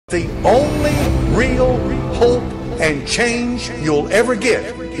The only real hope and change you'll ever get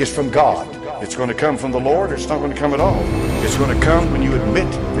is from God. It's going to come from the Lord, or it's not going to come at all. It's going to come when you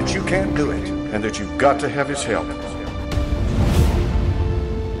admit that you can't do it and that you've got to have His help.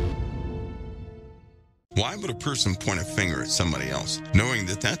 Why would a person point a finger at somebody else, knowing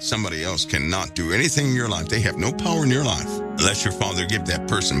that that somebody else cannot do anything in your life? They have no power in your life unless your Father give that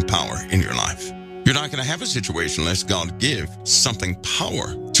person power in your life. You're not going to have a situation unless God give something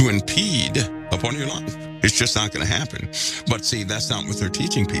power to impede upon your life. It's just not going to happen. But see, that's not what they're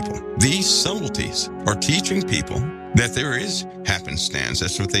teaching people. These subtleties are teaching people that there is happenstance.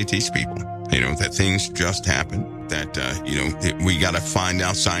 That's what they teach people. That things just happen, that, we got to find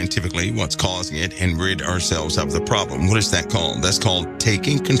out scientifically what's causing it and rid ourselves of the problem. What is that called? That's called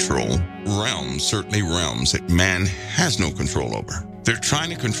taking control. Realms, certainly realms that man has no control over. They're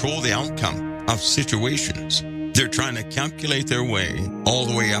trying to control the outcome of situations. They're trying to calculate their way all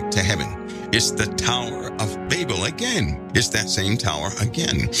the way up to heaven. It's the Tower of Babel again. It's that same tower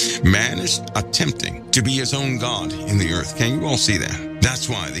again. Man is attempting to be his own God in the earth. Can you all see that? That's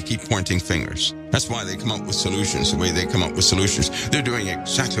why they keep pointing fingers. That's why they come up with solutions the way they come up with solutions. They're doing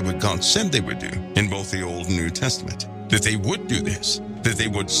exactly what God said they would do in both the Old and New Testament. That they would do this. That they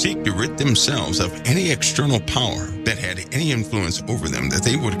would seek to rid themselves of any external power that had any influence over them, that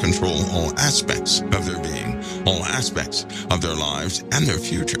they would control all aspects of their being, all aspects of their lives and their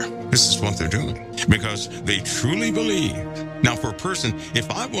future. This is what they're doing because they truly believe. Now, for a person, if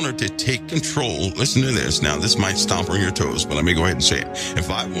I wanted to take control, listen to this. Now, this might stomp on your toes, but let me go ahead and say it.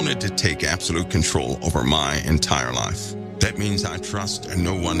 If I wanted to take absolute control over my entire life, that means I trust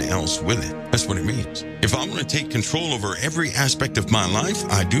no one else with it. That's what it means. If I want to take control over every aspect of my life,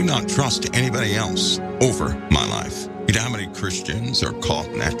 I do not trust anybody else over my life. You know how many Christians are caught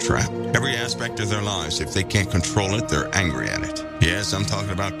in that trap? Every aspect of their lives, if they can't control it, they're angry at it. Yes, I'm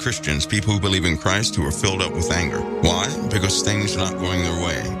talking about Christians, people who believe in Christ who are filled up with anger. Why? Because things are not going their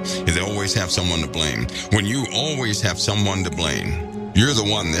way. They always have someone to blame. When you always have someone to blame, you're the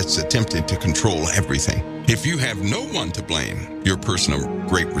one that's attempted to control everything. If you have no one to blame, you're a person of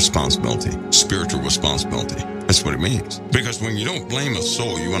great responsibility, spiritual responsibility. That's what it means. Because when you don't blame a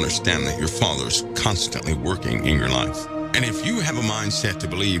soul, you understand that your Father's constantly working in your life. And if you have a mindset to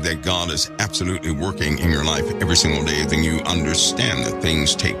believe that God is absolutely working in your life every single day, then you understand that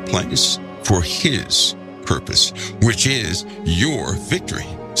things take place for His purpose, which is your victory.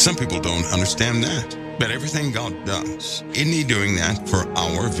 Some people don't understand that. But everything God does, isn't He doing that for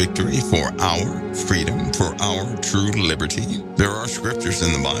our victory, for our freedom, for our true liberty? There are scriptures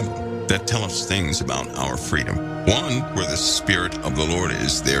in the Bible that tell us things about our freedom. One, where the Spirit of the Lord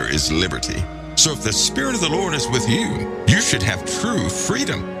is, there is liberty. So if the Spirit of the Lord is with you, you should have true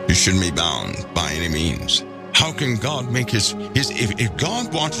freedom. You shouldn't be bound by any means. How can God make if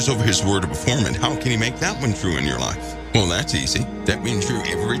God watches over His word to perform it, how can He make that one true in your life? Well, that's easy. That means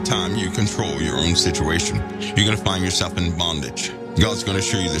every time you control your own situation, you're going to find yourself in bondage. God's going to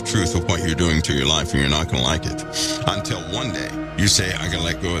show you the truth of what you're doing to your life, and you're not going to like it. Until one day, you say, I got to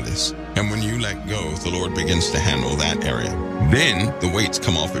let go of this. And when you let go, the Lord begins to handle that area. Then the weights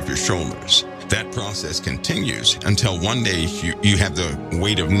come off of your shoulders. That process continues until one day you have the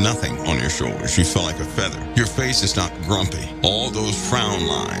weight of nothing on your shoulders. You feel like a feather. Your face is not grumpy. All those frown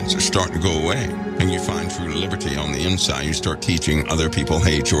lines are starting to go away. And you find true liberty on the inside. You start teaching other people,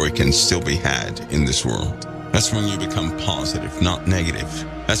 hey, joy can still be had in this world. That's when you become positive, not negative.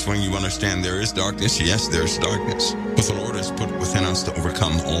 That's when you understand there is darkness. Yes, there's darkness. But the Lord has put within us to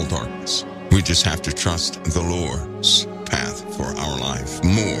overcome all darkness. We just have to trust the Lord's path for our life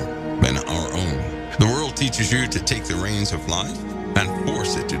more than our own. The world teaches you to take the reins of life and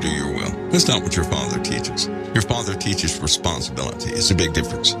force it to do your will. That's not what your Father teaches. Your Father teaches responsibility. It's a big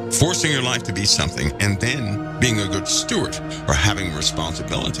difference. Forcing your life to be something and then being a good steward or having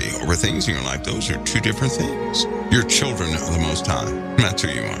responsibility over things in your life, those are two different things. Your children are the Most High. That's who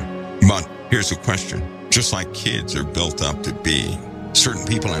you are. But here's a question. Just like kids are built up to be certain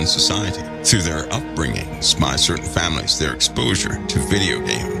people in society through their upbringings by certain families, their exposure to video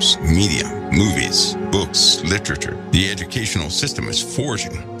games, media, movies, books, literature. The educational system is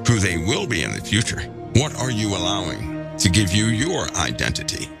forging who they will be in the future. What are you allowing to give you your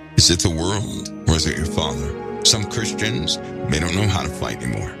identity? Is it the world or is it your Father? Some Christians, they don't know how to fight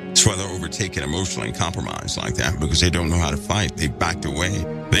anymore. That's why they're overtaken emotionally and compromised like that, because they don't know how to fight. They've backed away.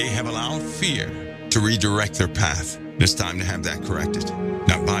 They have allowed fear to redirect their path. It's time to have that corrected.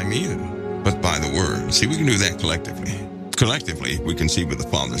 Not by me, but by the Word. See, we can do that collectively. Collectively, we can see what the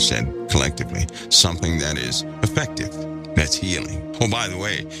Father said collectively. Something that is effective, that's healing. Oh, by the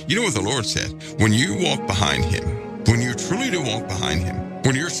way, you know what the Lord said? When you walk behind Him, When you truly do walk behind him,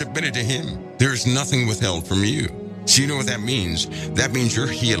 when you're submitted to him, there's nothing withheld from you. So you know what that means? That means you're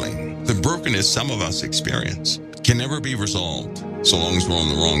healing. The brokenness some of us experience can never be resolved so long as we're on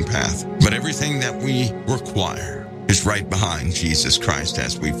the wrong path. But everything that we require is right behind Jesus Christ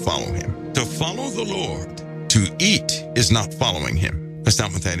as we follow him. To follow the Lord, to eat is not following him. That's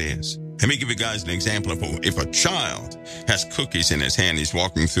not what that is. Let me give you guys an example of if a child has cookies in his hand, he's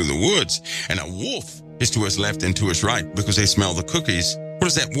walking through the woods, and a wolf is to his left and to his right because they smell the cookies. What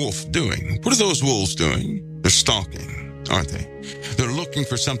is that wolf doing? What are those wolves doing? They're stalking, aren't they? They're looking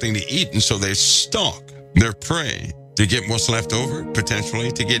for something to eat, and so they stalk their prey to get what's left over,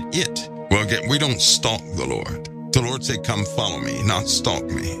 potentially to get it. Well, we don't stalk the Lord. The Lord said, come follow me, not stalk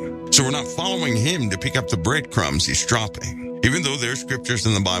me. So we're not following him to pick up the breadcrumbs he's dropping. Even though there's scriptures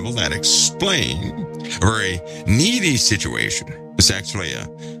in the Bible that explain a very needy situation. It's actually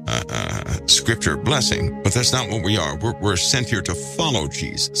a scripture blessing, but that's not what we are. We're sent here to follow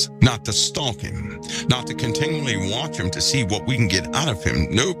Jesus, not to stalk him, not to continually watch him to see what we can get out of him.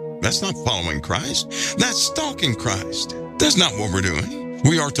 Nope, that's not following Christ. That's stalking Christ. That's not what we're doing.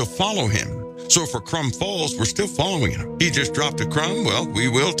 We are to follow him. So if a crumb falls, we're still following him. He just dropped a crumb, well, we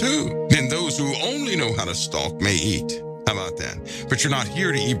will too. Then those who only know how to stalk may eat. How about that? But you're not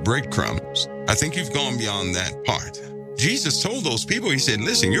here to eat breadcrumbs. I think you've gone beyond that part. Jesus told those people, he said,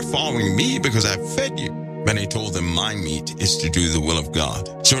 listen, you're following me because I've fed you. And he told them, my meat is to do the will of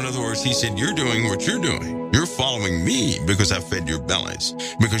God. So in other words, he said, you're doing what you're doing. You're following me because I fed your bellies,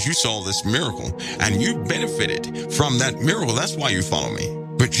 because you saw this miracle and you benefited from that miracle. That's why you follow me.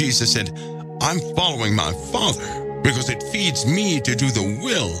 But Jesus said, I'm following my Father because it feeds me to do the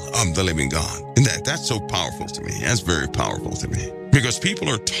will of the living God. And that's so powerful to me. That's very powerful to me, because people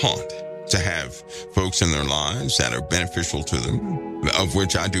are taught to have folks in their lives that are beneficial to them, of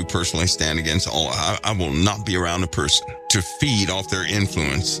which I do personally stand against all. I will not be around a person to feed off their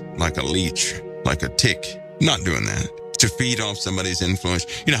influence like a leech, like a tick. Not doing that. To feed off somebody's influence.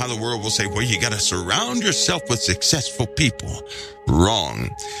 You know how the world will say, well, you got to surround yourself with successful people. Wrong.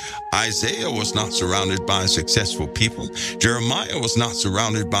 Isaiah was not surrounded by successful people. Jeremiah was not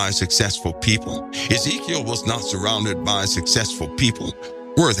surrounded by successful people. Ezekiel was not surrounded by successful people.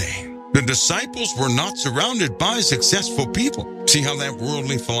 Were they? The disciples were not surrounded by successful people. See how that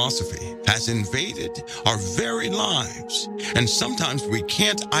worldly philosophy has invaded our very lives, and sometimes we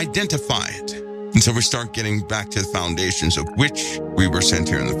can't identify it. And so we start getting back to the foundations of which we were sent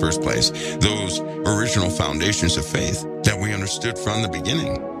here in the first place, those original foundations of faith that we understood from the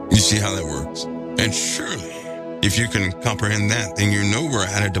beginning. You see how that works? And surely, if you can comprehend that, then you know we're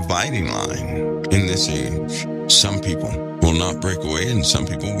at a dividing line in this age. Some people will not break away, and some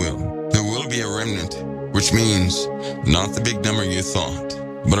people will. There will be a remnant, which means not the big number you thought,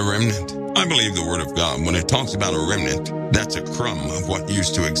 but a remnant. I believe the Word of God, when it talks about a remnant, that's a crumb of what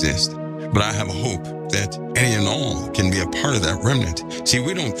used to exist. But I have a hope that any and all can be a part of that remnant. See,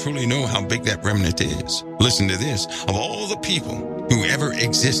 we don't truly know how big that remnant is. Listen to this. Of all the people who ever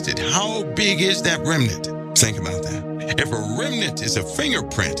existed, how big is that remnant? Think about that. If a remnant is a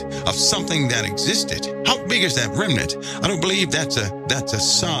fingerprint of something that existed, how big is that remnant? I don't believe that's a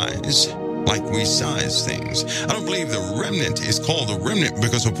size like we size things. I don't believe the remnant is called a remnant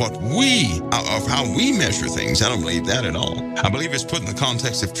because of how we measure things. I don't believe that at all. I believe it's put in the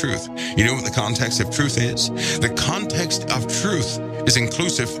context of truth. You know what the context of truth is? The context of truth is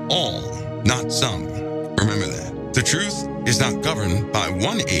inclusive all, not some. Remember that. The truth is not governed by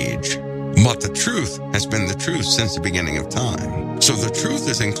one age, but the truth has been the truth since the beginning of time. So the truth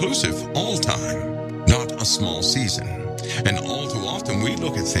is inclusive all time, not a small season. And all too often we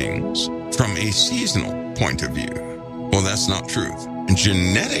look at things from a seasonal point of view. Well, that's not truth.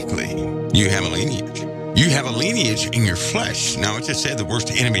 Genetically, you have a lineage. You have a lineage in your flesh. Now, I just said the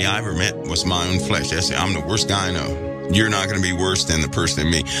worst enemy I ever met was my own flesh. I'm the worst guy I know. You're not going to be worse than the person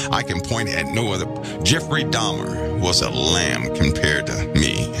in me. I can point at no other. Jeffrey Dahmer was a lamb compared to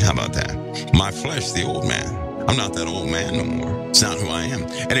me. How about that? My flesh, the old man. I'm not that old man no more. It's not who I am.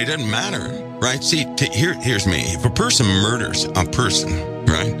 And it doesn't matter, right? See, here's me. If a person murders a person,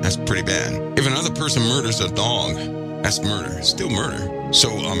 right, that's pretty bad. If another person murders a dog, that's murder. It's still murder. So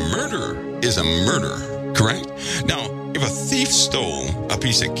a murderer is a murderer, correct? Now, if a thief stole a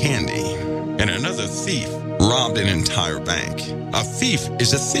piece of candy and another thief robbed an entire bank, a thief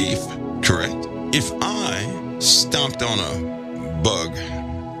is a thief, correct? If I stomped on a bug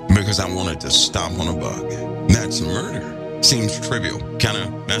because I wanted to stomp on a bug, that's murder. Seems trivial.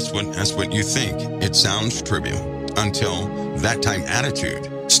 That's what you think. It sounds trivial until that type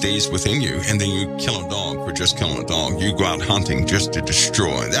attitude stays within you, and then you kill a dog for just killing a dog. You go out hunting just to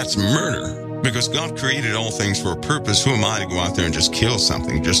destroy. That's murder. Because God created all things for a purpose. Who am I to go out there and just kill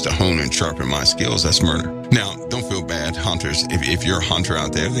something just to hone and sharpen my skills? That's murder. Now, don't feel bad, hunters. If you're a hunter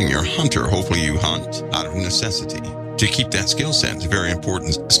out there, then you're a hunter. Hopefully you hunt out of necessity. To keep that skill set, it's a very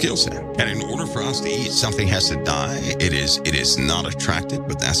important skill set. And in order for us to eat, something has to die. It is not attractive,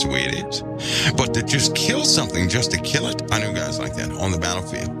 but that's the way it is. But to just kill something just to kill it, I knew guys like that on the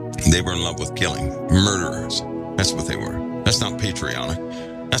battlefield. They were in love with killing. Murderers. That's what they were. That's not patriotic.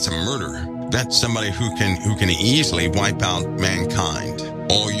 That's a murderer. That's somebody who can easily wipe out mankind.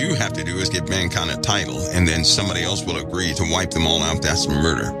 All you have to do is give mankind a title, and then somebody else will agree to wipe them all out. That's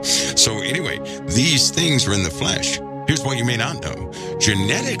murder. So anyway, these things are in the flesh. Here's what you may not know.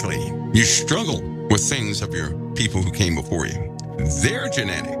 Genetically, you struggle with things of your people who came before you. Their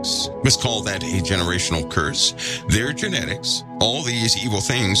genetics, let's call that a generational curse. Their genetics, all these evil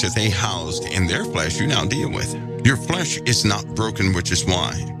things that they housed in their flesh, you now deal with. Your flesh is not broken, which is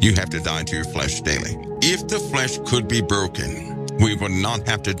why you have to die to your flesh daily. If the flesh could be broken, we would not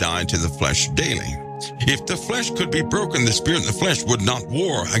have to die to the flesh daily. If the flesh could be broken, the spirit and the flesh would not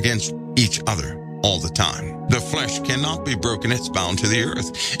war against each other all the time. The flesh cannot be broken. It's bound to the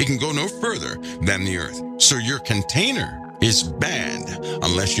earth. It can go no further than the earth. So your container is bad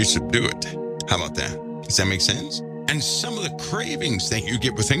unless you subdue it. How about that? Does that make sense? And some of the cravings that you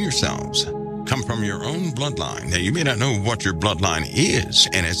get within yourselves come from your own bloodline. Now, you may not know what your bloodline is,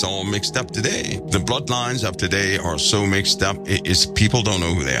 and it's all mixed up today. The bloodlines of today are so mixed up, people don't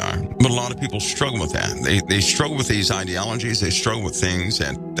know who they are. But a lot of people struggle with that. They struggle with these ideologies. They struggle with things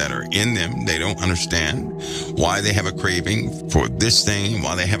that are in them. They don't understand why they have a craving for this thing,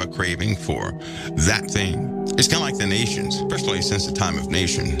 why they have a craving for that thing. It's kind of like the nations, especially since the time of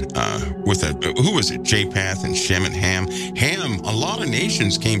nation, who was it? Japheth and Shem and Ham. Ham, a lot of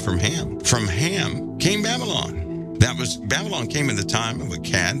nations came from Ham. From Ham came Babylon. Babylon came in the time of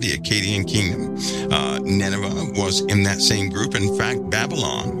Akkad, the Akkadian kingdom. Nineveh was in that same group. In fact,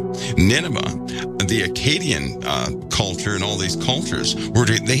 Babylon, Nineveh, the Akkadian culture and all these cultures,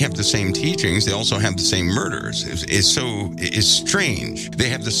 they have the same teachings. They also have the same murders. It's strange. They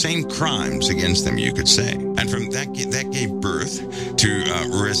have the same crimes against them, you could say. And from that gave birth to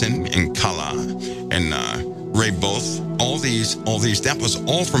Rezin and Kala and Rehoboth. All these. That was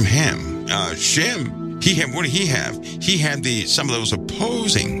all from Ham. Shem. What did he have? He had some of those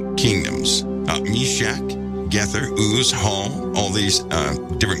opposing kingdoms. Meshach, Gether, Uz, Hall, all these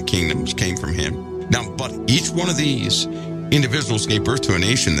different kingdoms came from him. Now, but each one of these individuals gave birth to a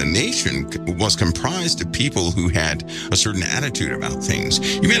nation. The nation was comprised of people who had a certain attitude about things.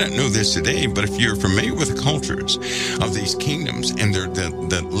 You may not know this today, but if you're familiar with the cultures of these kingdoms and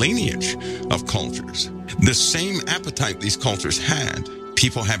the lineage of cultures, the same appetite these cultures had,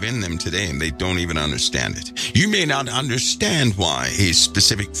 people have in them today, and they don't even understand it. You may not understand why a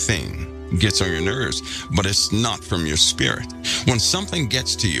specific thing gets on your nerves, but it's not from your spirit. When something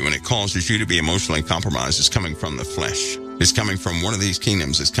gets to you and it causes you to be emotionally compromised, it's coming from the flesh. It's coming from one of these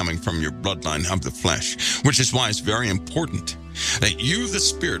kingdoms. It's coming from your bloodline of the flesh, which is why it's very important that you, the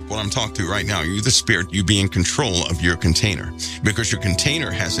spirit, what I'm talking to right now, you, the spirit, you be in control of your container, because your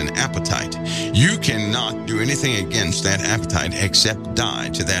container has an appetite. You cannot do anything against that appetite except die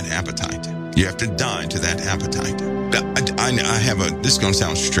to that appetite. You have to die to that appetite. This is going to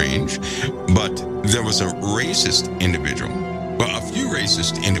sound strange, but there was a racist individual, well, a few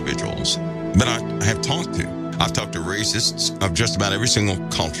racist individuals that I have talked to. I've talked to racists of just about every single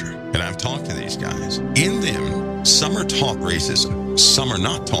culture, and I've talked to these guys. In them, some are taught racism, some are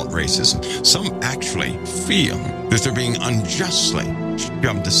not taught racism. Some actually feel that they're being unjustly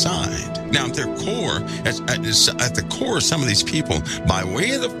shoved aside. Now, at their core, at the core of some of these people, by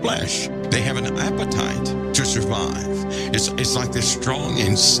way of the flesh, they have an appetite to survive. It's like this strong,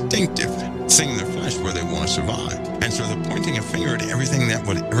 instinctive thing in their flesh where they want to survive. And so they're pointing a finger at everything that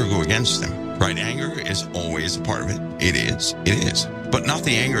would ever go against them. Right? Anger is always a part of it. It is. But not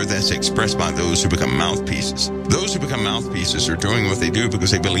the anger that's expressed by those who become mouthpieces. Those who become mouthpieces are doing what they do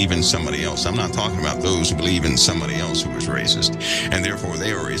because they believe in somebody else. I'm not talking about those who believe in somebody else who is racist, and therefore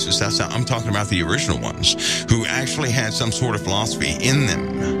they are racist. I'm talking about the original ones who actually had some sort of philosophy in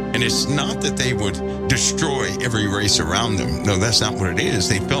them. And it's not that they would destroy every race around them. No, that's not what it is.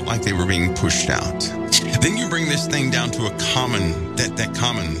 They felt like they were being pushed out. Then you bring this thing down to a common, that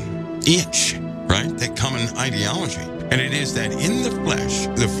common itch, right? That common ideology. And it is that in the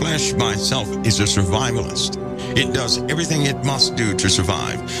flesh by itself is a survivalist. It does everything it must do to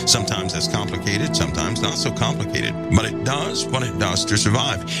survive. Sometimes that's complicated, sometimes not so complicated. But it does what it does to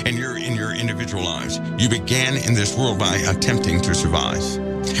survive. And you're in your individual lives. You began in this world by attempting to survive.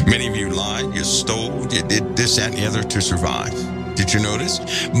 Many of you lied, you stole, you did this, that, and the other to survive. Did you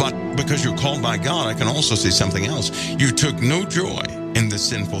notice? But because you're called by God, I can also say something else. You took no joy in the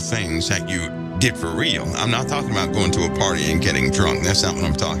sinful things that you did for real. I'm not talking about going to a party and getting drunk. That's not what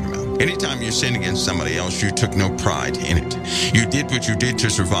I'm talking about. Anytime you sinned against somebody else, you took no pride in it. You did what you did to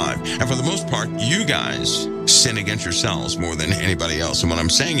survive. And for the most part, you guys sin against yourselves more than anybody else. And what I'm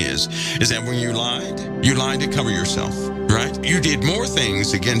saying is that when you lied to cover yourself, right? You did more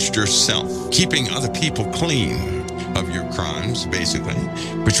things against yourself, keeping other people clean of your crimes, basically.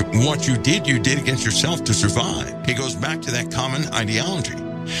 But what you did against yourself to survive. It goes back to that common ideology.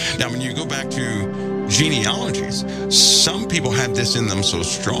 Now, when you go back to genealogies, some people have this in them so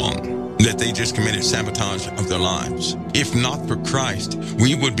strong that they just committed sabotage of their lives. If not for Christ,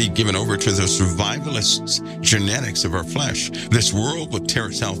 we would be given over to the survivalists' genetics of our flesh. This world would tear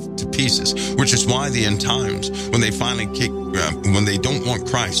itself to pieces, which is why the end times, when they finally when they don't want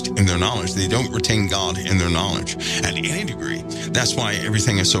Christ in their knowledge, they don't retain God in their knowledge at any degree. That's why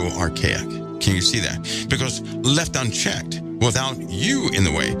everything is so archaic. Can you see that? Because left unchecked, without you in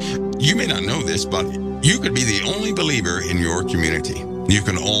the way, you may not know this, but you could be the only believer in your community. You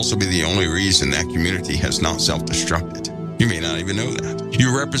can also be the only reason that community has not self-destructed. You may not even know that.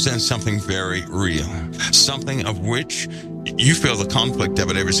 You represent something very real, something of which you feel the conflict of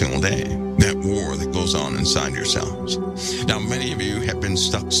it every single day, that war that goes on inside yourselves. Now, many of you have been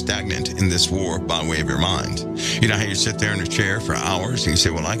stuck stagnant in this war by way of your mind. You know how you sit there in a chair for hours and you say,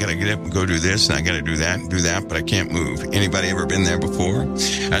 well, I got to get up and go do this and I got to do that and do that, but I can't move. Anybody ever been there before?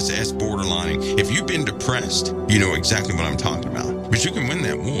 That's borderlining. If you've been depressed, you know exactly what I'm talking about. But you can win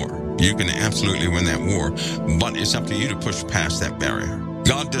that war. You can absolutely win that war, but it's up to you to push past that barrier.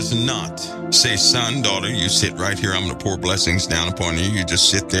 God does not say, son, daughter, you sit right here. I'm going to pour blessings down upon you. You just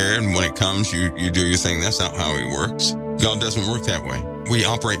sit there, and when it comes, you do your thing. That's not how he works. God doesn't work that way. We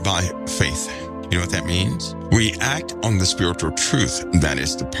operate by faith. You know what that means? We act on the spiritual truth that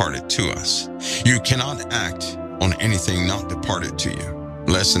is departed to us. You cannot act on anything not departed to you.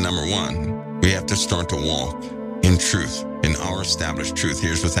 Lesson number 1, we have to start to walk in truth, in our established truth.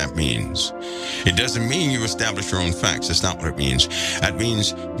 Here's what that means. It doesn't mean you establish your own facts. That's not what it means. That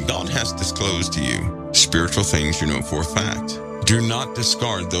means God has disclosed to you spiritual things you know for a fact. Do not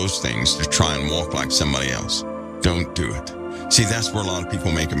discard those things to try and walk like somebody else. Don't do it. See, that's where a lot of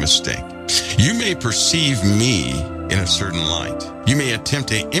people make a mistake. You may perceive me in a certain light. You may attempt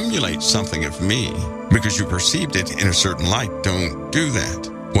to emulate something of me because you perceived it in a certain light. Don't do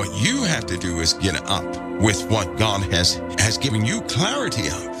that. What you have to do is get up with what God has given you clarity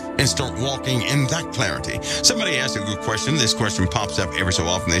of and start walking in that clarity. Somebody asked a good question. This question pops up every so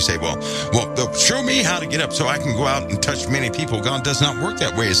often. They say, well, show me how to get up so I can go out and touch many people. God does not work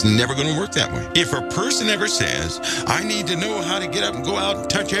that way. It's never going to work that way. If a person ever says, I need to know how to get up and go out and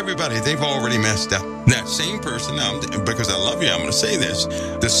touch everybody, they've already messed up. That same person, now, because I love you, I'm going to say this.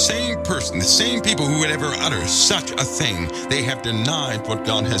 The same person, the same people who would ever utter such a thing, they have denied what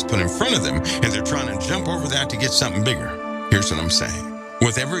God has put in front of them, and they're trying to jump over that to get something bigger. Here's what I'm saying.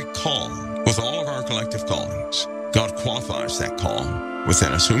 With every call, with all of our collective callings, God qualifies that call.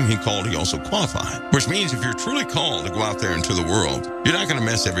 Within us, whom he called, he also qualified. Which means if you're truly called to go out there into the world, you're not going to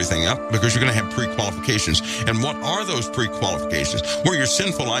mess everything up because you're going to have pre-qualifications. And what are those pre-qualifications? Well, your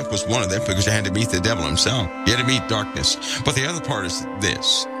sinful life was one of them because you had to meet the devil himself. You had to meet darkness. But the other part is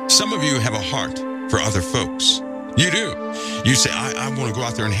this. Some of you have a heart for other folks. You do. You say, I want to go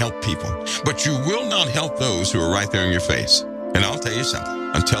out there and help people. But you will not help those who are right there in your face. And I'll tell you something.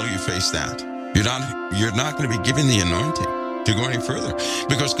 Until you face that, you're not going to be given the anointing to go any further,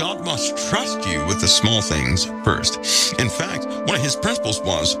 because God must trust you with the small things first. In fact, one of his principles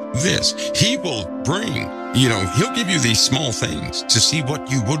was this. He will he'll give you these small things to see what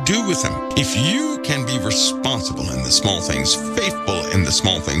you will do with them. If you can be responsible in the small things, faithful in the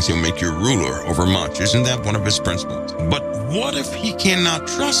small things, he'll make you ruler over much. Isn't that one of his principles? But what if he cannot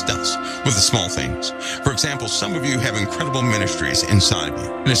trust us with the small things? For example, some of you have incredible ministries inside of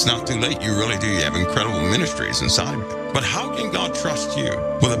you, and it's not too late. You really do. You have incredible ministries inside of you. But how can God trust you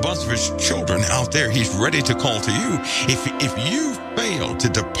with a bunch of his children out there? He's ready to call to you. If you fail to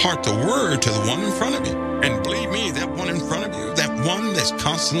depart the word to the one in front of you, and believe me, that one in front of you, that one that's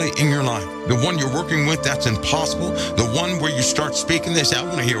constantly in your life, the one you're working with that's impossible, the one where you start speaking this, I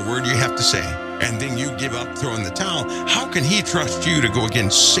want to hear a word you have to say, and then you give up throwing the towel, how can he trust you to go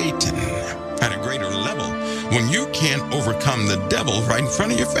against Satan at a greater level when you can't overcome the devil right in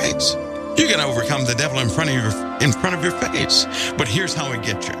front of your face? You got to overcome the devil in front of your face. But here's how he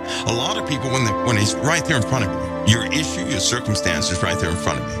gets you. A lot of people, when he's right there in front of you, your issue, your circumstance is right there in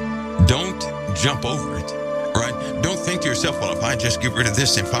front of you. Don't jump over it. right? Don't think to yourself, well, if I just get rid of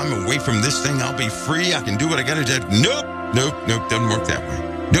this, if I'm away from this thing, I'll be free. I can do what I got to do. Nope, doesn't work that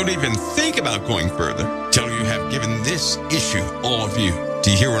way. Don't even think about going further till you have given this issue all of you.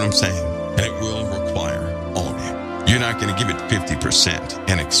 Do you hear what I'm saying? And it will require all of you. You're not going to give it 50%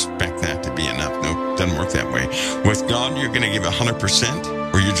 and expect that to be enough. Nope, doesn't work that way. With God, you're going to give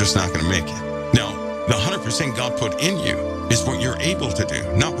 100% or you're just not going to make it. Now, the 100% God put in you is what you're able to do,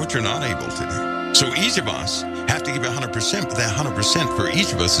 not what you're not able to do. So each of us have to give 100%, but that 100% for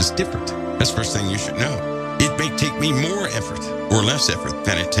each of us is different. That's the first thing you should know. It may take me more effort or less effort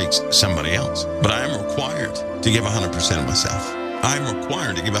than it takes somebody else, but I am required to give 100% of myself. I'm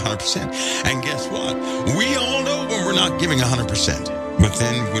required to give 100%. And guess what? We all know when we're not giving 100%. But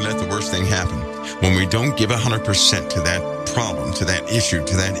then we let the worst thing happen. When we don't give 100% to that problem, to that issue,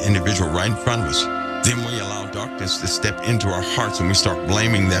 to that individual right in front of us, then we allow darkness to step into our hearts and we start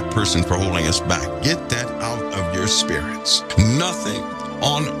blaming that person for holding us back. Get that out of your spirits. Nothing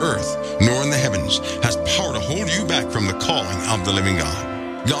on earth nor in the heavens has power to hold you back from the calling of the living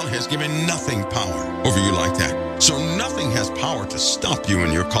God. God has given nothing power over you like that. So nothing has power to stop you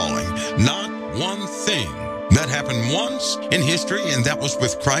in your calling. Not one thing. That happened once in history, and that was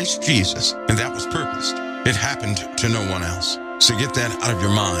with Christ Jesus, and that was purposed. It happened to no one else. So get that out of your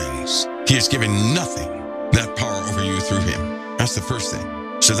minds. He has given nothing that power over you through him. That's the first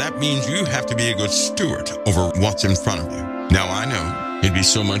thing. So that means you have to be a good steward over what's in front of you. Now, I know it'd be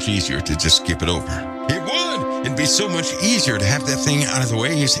so much easier to just skip it over. It would. It'd be so much easier to have that thing out of the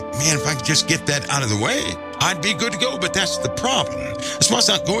way. You say, man, if I could just get that out of the way, I'd be good to go. But that's the problem. That's why it's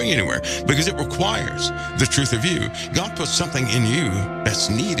not going anywhere, because it requires the truth of you. God puts something in you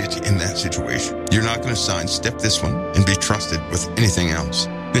that's needed in that situation. You're not going to sidestep this one and be trusted with anything else.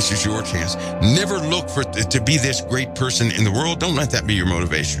 This is your chance. Never look for to be this great person in the world. Don't let that be your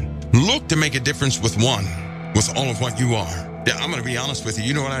motivation. Look to make a difference with one, with all of what you are. Yeah, I'm going to be honest with you.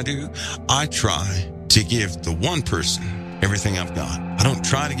 You know what I do? I try to give the one person everything I've got. I don't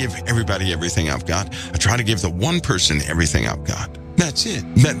try to give everybody everything I've got. I try to give the one person everything I've got. That's it.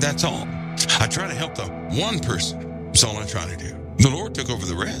 That's all. I try to help the one person. That's all I try to do. The Lord took over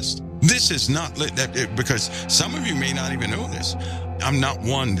the rest. This is not because some of you may not even know this. I'm not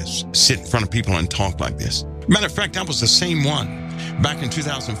one to sit in front of people and talk like this. Matter of fact, I was the same one. Back in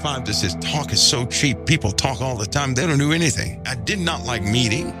 2005, that says talk is so cheap. People talk all the time. They don't do anything. I did not like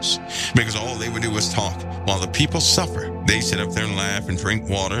meetings because all they would do was talk while the people suffer. They sit up there and laugh and drink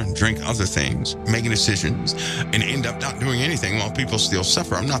water and drink other things, making decisions, and end up not doing anything while people still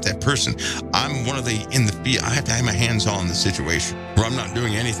suffer. I'm not that person. I'm one of the in the field. I have to have my hands on the situation where I'm not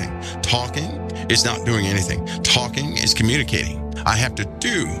doing anything. Talking is not doing anything. Talking is communicating. I have to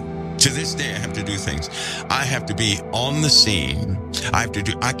do. To this day, I have to do things. I have to be on the scene. I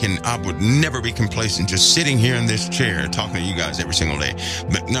would never be complacent just sitting here in this chair talking to you guys every single day.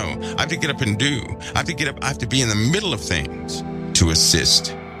 But no, I have to get up and do. I have to be in the middle of things to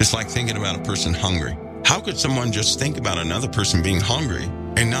assist. It's like thinking about a person hungry. How could someone just think about another person being hungry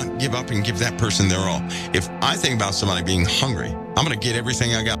and not give up and give that person their all? If I think about somebody being hungry, I'm going to get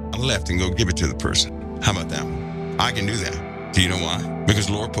everything I got left and go give it to the person. How about that one? I can do that. Do you know why? Because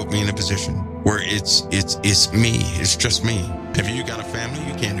the Lord put me in a position where it's me. It's just me. If you got a family,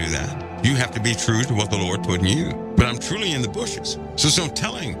 you can't do that. You have to be true to what the Lord put in you. But I'm truly in the bushes. So there's no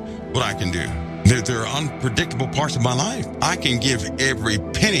telling what I can do. There are unpredictable parts of my life. I can give every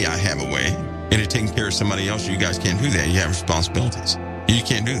penny I have away and it's taking care of somebody else. You guys can't do that. You have responsibilities. You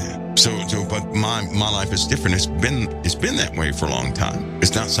can't do that. But my life is different. It's been that way for a long time.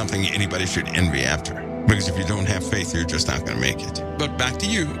 It's not something anybody should envy after. Because if you don't have faith, you're just not going to make it. But back to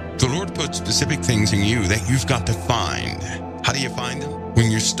you. The Lord put specific things in you that you've got to find. How do you find them?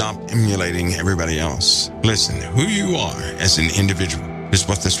 When you stop emulating everybody else. Listen, who you are as an individual is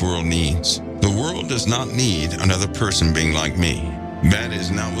what this world needs. The world does not need another person being like me. That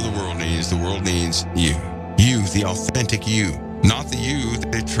is not what the world needs. The world needs you. You, the authentic you. Not the you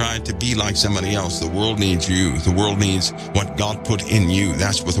that tried to be like somebody else. The world needs you. The world needs what God put in you.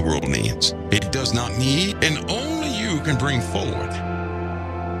 That's what the world needs. It does not need, and only you can bring forward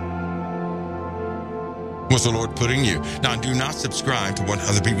what the Lord put in you. Now, do not subscribe to what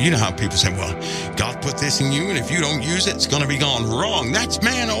other people, you know how people say, well, God put this in you, and if you don't use it, it's going to be gone. Wrong. That's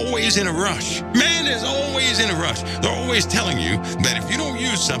man always in a rush. Man is always in a rush. They're always telling you that if you don't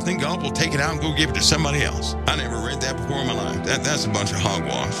use something, God will take it out and go give it to somebody else. I never read that before in my life. That's a bunch of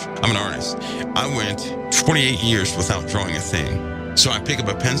hogwash. I'm an artist. I went 28 years without drawing a thing. So I pick up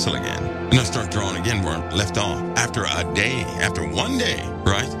a pencil again, and I start drawing again where I left off. After one day,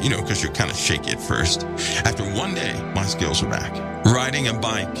 right? You know, because you're kind of shaky at first. After one day, my skills are back. Riding a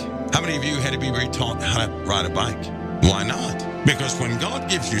bike How many of you had to be retaught how to ride a bike? Why not? Because when God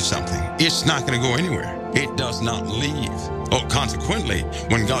gives you something, it's not going to go anywhere. It does not leave. Oh, consequently,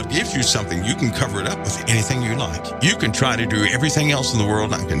 when God gives you something, you can cover it up with anything you like. You can try to do everything else in the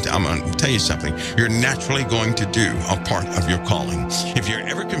world. I'm going to tell you something. You're naturally going to do a part of your calling. If you're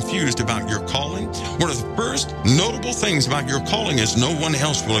ever confused about your calling, one of the first notable things about your calling is no one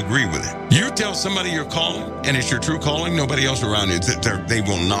else will agree with it. You tell somebody your calling, and it's your true calling, nobody else around you, they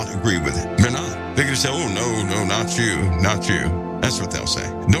will not agree with it. They're not. They're going to say, oh, no, not you, not you. That's what they'll say.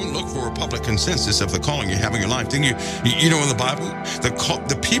 Don't look for a public consensus of the calling you have in your life. Didn't you know in the Bible,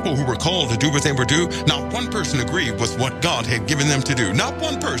 the people who were called to do what they were doing, not one person agreed with what God had given them to do. Not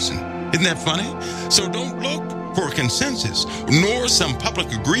one person. Isn't that funny? So don't look for a consensus, nor some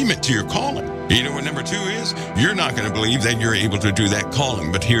public agreement to your calling. You know what number 2 is? You're not going to believe that you're able to do that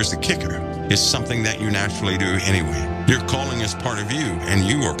calling, but here's the kicker. It's something that you naturally do anyway. Your calling is part of you, and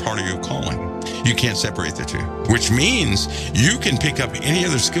you are part of your calling. You can't separate the two, which means you can pick up any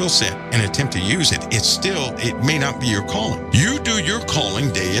other skill set and attempt to use it. It may not be your calling. You do your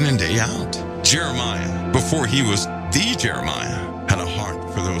calling day in and day out. Jeremiah, before he was the Jeremiah, had a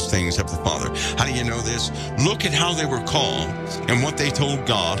heart for those things of the Father. How do you know this? Look at how they were called and what they told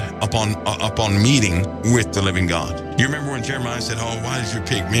God upon meeting with the living God. You remember when Jeremiah said, oh, why did you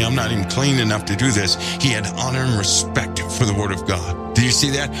pick me? I'm not even clean enough to do this. He had honor and respect for the word of God. Do you see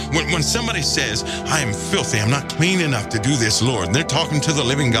that? When somebody says, I am filthy, I'm not clean enough to do this, Lord, and they're talking to the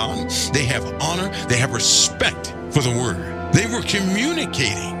living God, they have honor, they have respect for the word. They were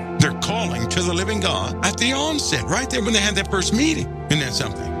communicating their calling to the living God at the onset, right there when they had that first meeting. Isn't that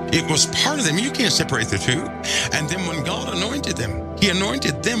something? It was part of them. You can't separate the two. And then when God anointed them, he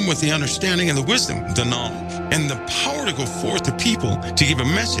anointed them with the understanding and the wisdom, the knowledge, and the power to go forth to people to give a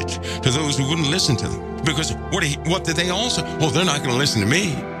message to those who wouldn't listen to them. Because what did they also? Oh, they're not going to listen to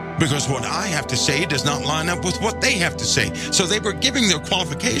me, because what I have to say does not line up with what they have to say. So they were giving their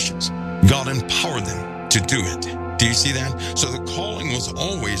qualifications. God empowered them to do it. Do you see that? So the calling was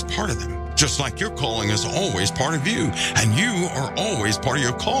always part of them, just like your calling is always part of you, and you are always part of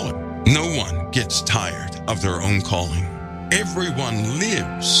your calling. No one gets tired of their own calling. Everyone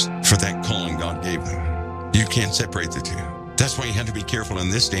lives for that calling God gave them. You can't separate the two. That's why you have to be careful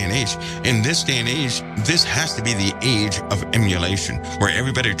in this day and age. In this day and age, this has to be the age of emulation, where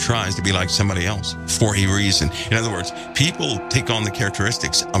everybody tries to be like somebody else for a reason. In other words, people take on the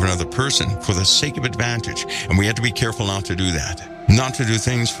characteristics of another person for the sake of advantage, and we have to be careful not to do that. Not to do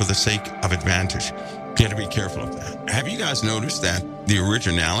things for the sake of advantage. You have to be careful of that. Have you guys noticed that the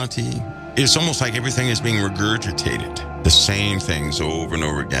originality is almost like everything is being regurgitated? The same things over and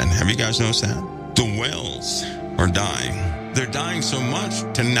over again. Have you guys noticed that? The wells are dying. They're dying so much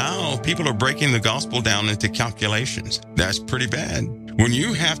to now people are breaking the gospel down into calculations. That's pretty bad. When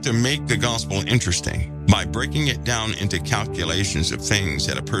you have to make the gospel interesting by breaking it down into calculations of things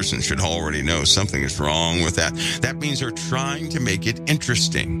that a person should already know, something is wrong with that. That means they're trying to make it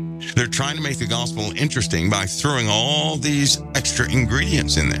interesting. They're trying to make the gospel interesting by throwing all these extra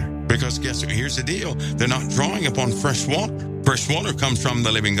ingredients in there. Because guess what? Here's the deal. They're not drawing upon fresh water. Fresh water comes from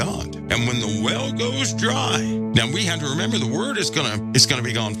the living God. And when the well goes dry, now we have to remember the word is gonna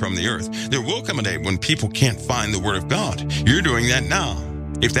be gone from the earth. There will come a day when people can't find the word of God. You're doing that now.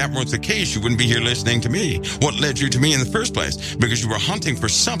 If that weren't the case, you wouldn't be here listening to me. What led you to me in the first place? Because you were hunting for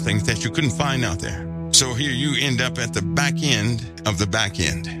something that you couldn't find out there. So here you end up at the back end of the back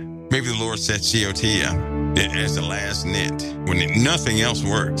end. Maybe the Lord set COT up as the last net when nothing else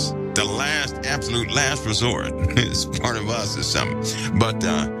works. The absolute last resort is part of us or something. But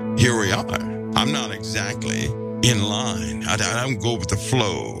here we are. I'm not exactly in line. I don't go with the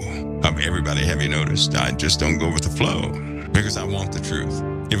flow of everybody. Have you noticed? I just don't go with the flow because I want the truth.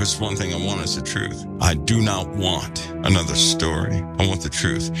 If it's one thing I want, it's the truth. I do not want another story. I want the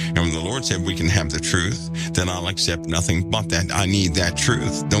truth. And when the Lord said we can have the truth, then I'll accept nothing but that. I need that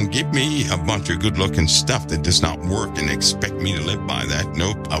truth. Don't give me a bunch of good-looking stuff that does not work and expect me to live by that.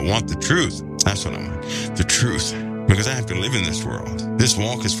 Nope. I want the truth. That's what I want. The truth. Because I have to live in this world. This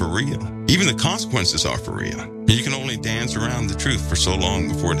walk is for real. Even the consequences are for real. You can only dance around the truth for so long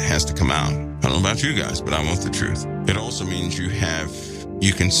before it has to come out. I don't know about you guys, but I want the truth. It also means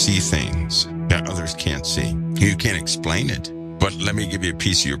you can see things that others can't see. You can't explain it. But let me give you a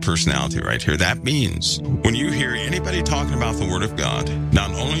piece of your personality right here. That means when you hear anybody talking about the Word of God,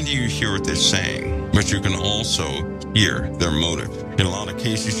 not only do you hear what they're saying, but you can also hear their motive. In a lot of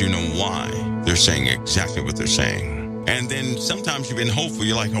cases, you know why they're saying exactly what they're saying. And then sometimes you've been hopeful.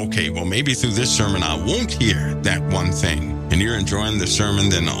 You're like, okay, well, maybe through this sermon, I won't hear that one thing. And you're enjoying the sermon,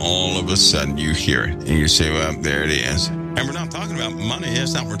 then all of a sudden you hear it. And you say, well, there it is. And we're not talking about money.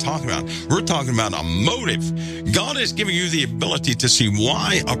 That's not what we're talking about. We're talking about a motive. God is giving you the ability to see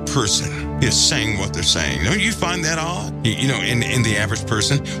why a person is saying what they're saying. Don't you find that odd? You know, in the average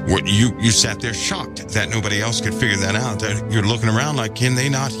person, you sat there shocked that nobody else could figure that out. You're looking around like, can they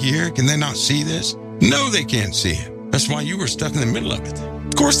not hear? Can they not see this? No, they can't see it. That's why you were stuck in the middle of it.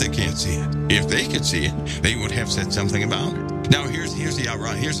 Of course they can't see it. If they could see it, they would have said something about it. Now, here's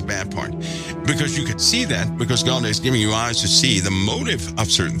the bad part. Because you could see that, because God is giving you eyes to see the motive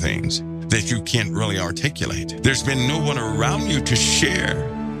of certain things that you can't really articulate. There's been no one around you to share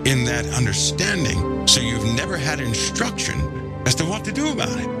in that understanding, so you've never had instruction as to what to do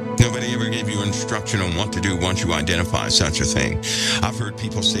about it. Nobody ever gave you instruction on what to do once you identify such a thing. I've heard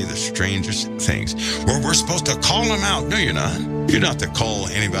people say the strangest things. Well, we're supposed to call them out. No, you're not. You're not to call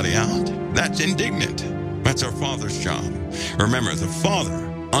anybody out. That's indignant. That's our Father's job. Remember, the Father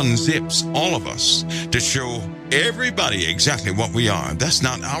unzips all of us to show everybody exactly what we are. That's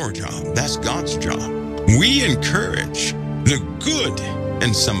not our job. That's God's job. We encourage the good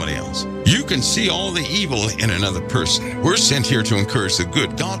in somebody else. You can see all the evil in another person. We're sent here to encourage the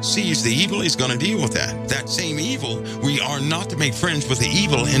good. God sees the evil. He's going to deal with that. That same evil, we are not to make friends with the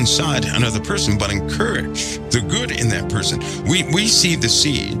evil inside another person, but encourage the good in that person. We see the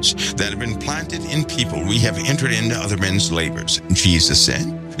seeds that have been planted in people. We have entered into other men's labors, Jesus said.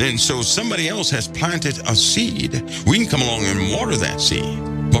 And so somebody else has planted a seed. We can come along and water that seed.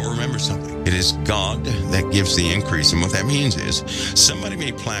 But remember something. It is God that gives the increase. And what that means is somebody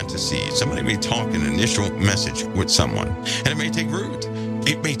may plant a seed. Somebody may talk an initial message with someone. And it may take root.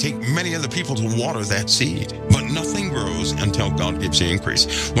 It may take many other people to water that seed. But nothing grows until God gives the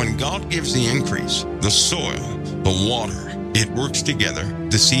increase. When God gives the increase, the soil, the water, it works together.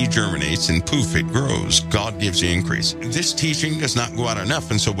 The seed germinates and poof, it grows. God gives the increase. This teaching does not go out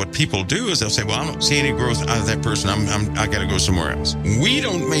enough. And so what people do is they'll say, well, I don't see any growth out of that person. I got to go somewhere else. We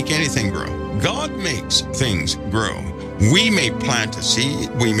don't make anything grow. God makes things grow. We may plant a seed.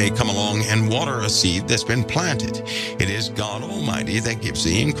 We may come along and water a seed that's been planted. It is God Almighty that gives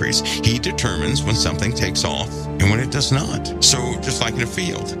the increase. He determines when something takes off and when it does not. So just like in a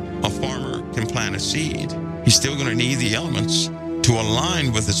field, a farmer can plant a seed. He's still going to need the elements to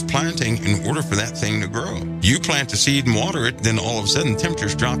align with his planting in order for that thing to grow. You plant a seed and water it, then all of a sudden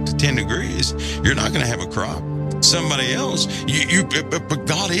temperatures drop to 10 degrees. You're not going to have a crop. Somebody else, but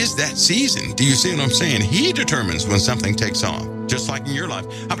God is that season. Do you see what I'm saying? He determines when something takes off. Just like in your life.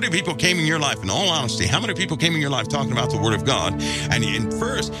 How many people came in your life, in all honesty, how many people came in your life talking about the Word of God? And in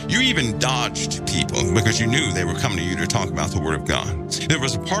first, you even dodged people because you knew they were coming to you to talk about the Word of God. There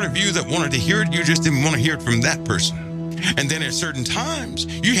was a part of you that wanted to hear it. You just didn't want to hear it from that person. And then at certain times,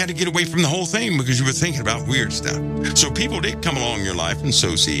 you had to get away from the whole thing because you were thinking about weird stuff. So people did come along in your life and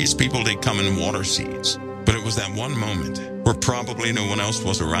sow seeds. People did come and water seeds. But it was that one moment where probably no one else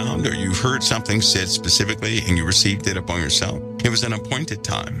was around, or you heard something said specifically and you received it upon yourself. It was an appointed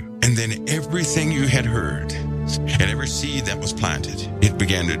time. And then everything you had heard and every seed that was planted, it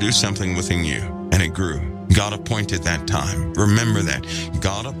began to do something within you, and it grew. God appointed that time. Remember that.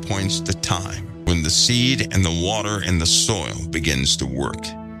 God appoints the time when the seed and the water and the soil begins to work.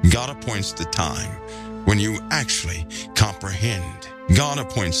 God appoints the time when you actually comprehend. God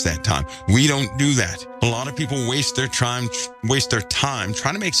appoints that time. We don't do that. A lot of people waste their time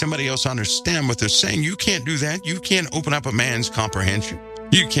trying to make somebody else understand what they're saying. You can't do that. You can't open up a man's comprehension.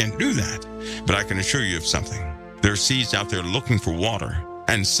 You can't do that. But I can assure you of something. There are seeds out there looking for water,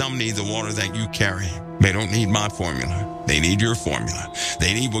 and some need the water that you carry. They don't need my formula. They need your formula.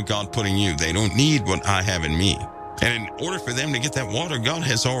 They need what God put in you. They don't need what I have in me. And in order for them to get that water, God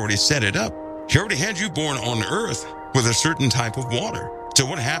has already set it up. He already had you born on earth with a certain type of water. So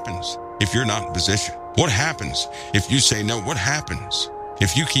what happens if you're not in position? What happens if you say no? What happens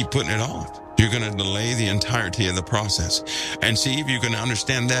if you keep putting it off? You're going to delay the entirety of the process. And see, if you can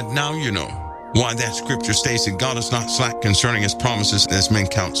understand that now, you know why that scripture states that God is not slack concerning his promises, as men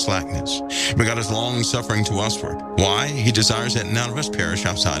count slackness. But God is long-suffering to usward. Why? He desires that none of us perish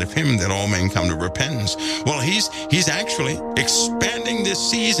outside of him, that all men come to repentance. Well, he's actually expanding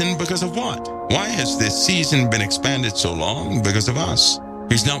this season because of what? Why has this season been expanded so long? Because of us.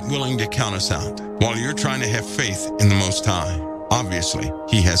 He's not willing to count us out. While you're trying to have faith in the Most High, obviously,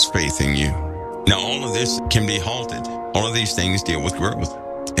 he has faith in you. Now, all of this can be halted. All of these things deal with growth.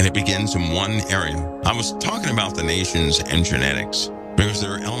 And it begins in one area. I was talking about the nations and genetics because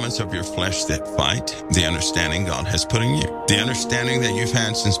there are elements of your flesh that fight the understanding God has put in you. The understanding that you've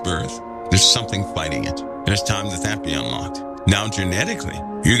had since birth, there's something fighting it. And it's time that be unlocked. Now, genetically,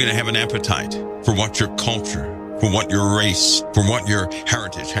 you're going to have an appetite for what your culture, for what your race, for what your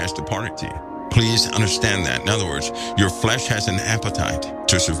heritage has departed to you. Please understand that. In other words, your flesh has an appetite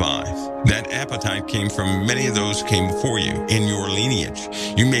to survive. That appetite came from many of those who came before you in your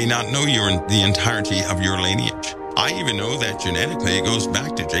lineage. You may not know the entirety of your lineage. I even know that genetically it goes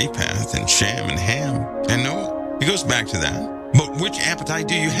back to Japheth and Shem and Ham and Noah. It goes back to that. But which appetite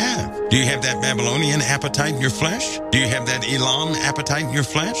do you have? Do you have that Babylonian appetite in your flesh? Do you have that Elam appetite in your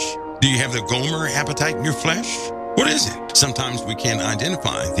flesh? Do you have the Gomer appetite in your flesh? What is it? Sometimes we can't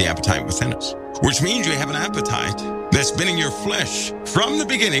identify the appetite within us, which means you have an appetite that's been in your flesh from the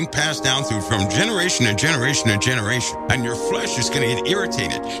beginning, passed down through from generation to generation to generation. And your flesh is going to get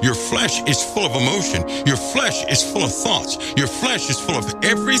irritated. Your flesh is full of emotion. Your flesh is full of thoughts. Your flesh is full of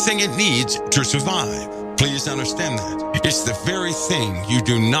everything it needs to survive. Please understand that. It's the very thing you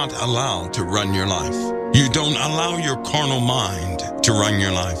do not allow to run your life. You don't allow your carnal mind to run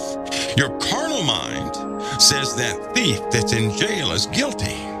your life. Your carnal mind says that thief that's in jail is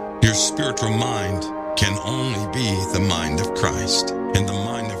guilty. Your spiritual mind can only be the mind of Christ. And the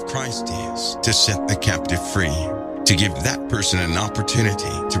mind of Christ is to set the captive free, to give that person an opportunity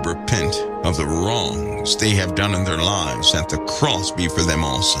to repent of the wrongs they have done in their lives, that the cross be for them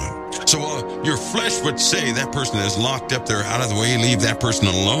also. So your flesh would say that person is locked up there, out of the way, leave that person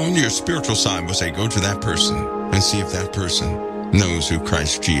alone. Your spiritual side would say, go to that person and see if that person knows who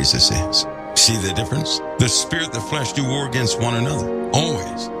Christ Jesus is. See the difference? The spirit and the flesh do war against one another,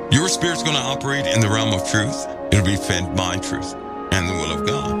 always. Your spirit's going to operate in the realm of truth. It'll be fed by truth and the will of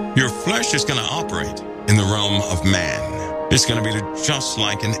God. Your flesh is going to operate in the realm of man. It's going to be just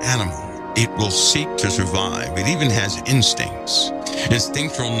like an animal. It will seek to survive. It even has instincts.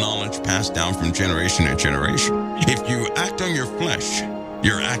 Instinctual knowledge passed down from generation to generation. If you act on your flesh,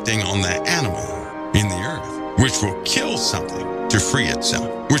 you're acting on the animal in the earth, which will kill something to free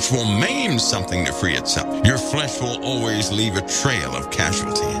itself, which will maim something to free itself. Your flesh will always leave a trail of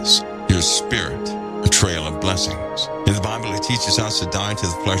casualties. Your spirit, a trail of blessings. In the Bible, it teaches us to die to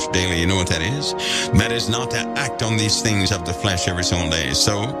the flesh daily. You know what that is? That is not to act on these things of the flesh every single day.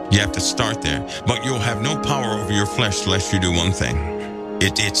 So you have to start there. But you'll have no power over your flesh unless you do one thing.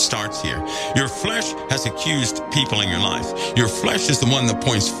 It starts here. Your flesh has accused people in your life. Your flesh is the one that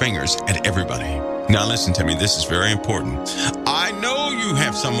points fingers at everybody. Now listen to me, this is very important. I know you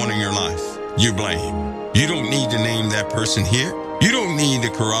have someone in your life you blame. You don't need to name that person here. You don't need to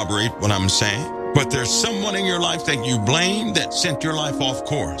corroborate what I'm saying. But there's someone in your life that you blame that sent your life off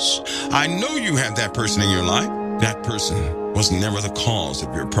course. I know you have that person in your life. That person was never the cause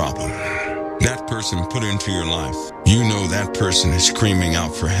of your problem. That person put into your life. You know that person is screaming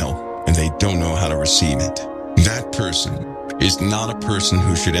out for help and they don't know how to receive it. That person is not a person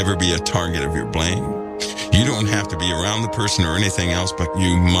who should ever be a target of your blame. You don't have to be around the person or anything else, but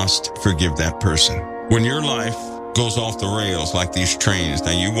you must forgive that person. When your life goes off the rails like these trains,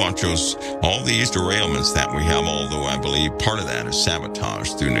 now you watch all these derailments that we have, although I believe part of that is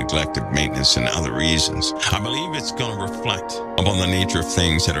sabotage through neglected maintenance and other reasons. I believe it's going to reflect upon the nature of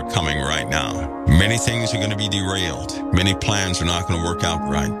things that are coming right now. Many things are going to be derailed. Many plans are not going to work out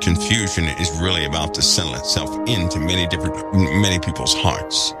right. Confusion is really about to settle itself into many people's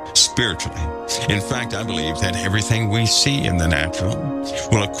hearts spiritually. In fact, I believe that everything we see in the natural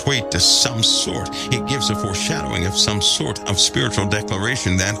will equate to some sort. It gives a foreshadowing of some sort of spiritual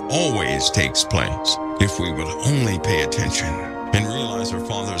declaration that always takes place if we would only pay attention and realize our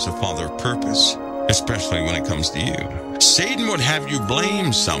Father is a Father of purpose, especially when it comes to you. Satan would have you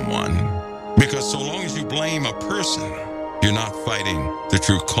blame someone because so long as you blame a person, you're not fighting the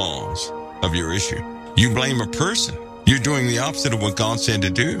true cause of your issue. You blame a person, you're doing the opposite of what God said to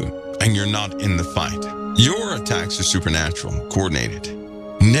do, and you're not in the fight. Your attacks are supernatural, coordinated.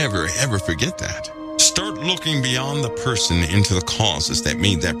 Never, ever forget that. Start looking beyond the person into the causes that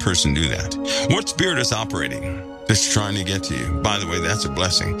made that person do that. What spirit is operating that's trying to get to you? By the way, that's a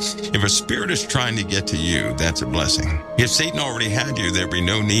blessing. If a spirit is trying to get to you, that's a blessing. If Satan already had you, there'd be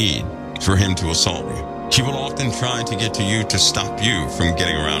no need for him to assault you. He will often try to get to you to stop you from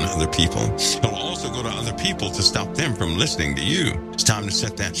getting around other people. He'll also go to other people to stop them from listening to you. It's time to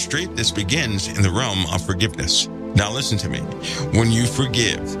set that straight. This begins in the realm of forgiveness. Now listen to me. When you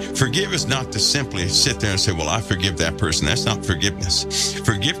forgive is not to simply sit there and say, well, I forgive that person. That's not forgiveness.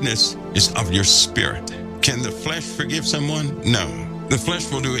 Forgiveness is of your spirit. Can the flesh forgive someone? No. The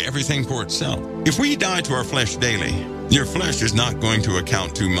flesh will do everything for itself. If we die to our flesh daily, your flesh is not going to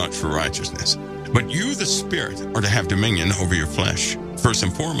account too much for righteousness. But you, the spirit, are to have dominion over your flesh, first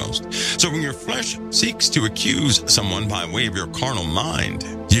and foremost. So when your flesh seeks to accuse someone by way of your carnal mind,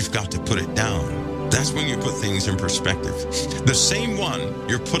 you've got to put it down. That's when you put things in perspective. The same one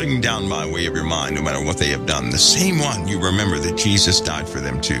you're putting down by way of your mind, no matter what they have done, the same one you remember that Jesus died for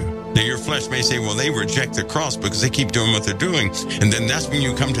them too. Now, your flesh may say, well, they reject the cross because they keep doing what they're doing. And then that's when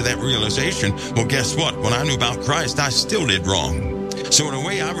you come to that realization, well, guess what? When I knew about Christ, I still did wrong. So in a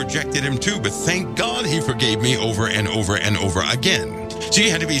way, I rejected him too, but thank God he forgave me over and over and over again. So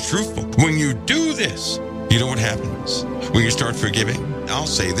you had to be truthful. When you do this, you know what happens? When you start forgiving, I'll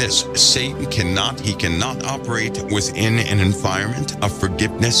say this, Satan cannot operate within an environment of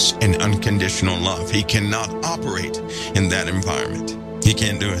forgiveness and unconditional love. He cannot operate in that environment. He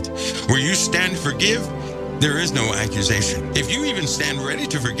can't do it. Where you stand forgive, there is no accusation. If you even stand ready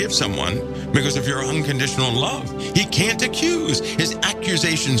to forgive someone because of your unconditional love, he can't accuse. His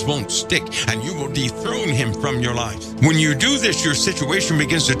accusations won't stick, and you will dethrone him from your life. When you do this, your situation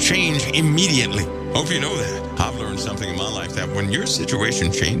begins to change immediately. Hope you know that. I've learned something in my life that when your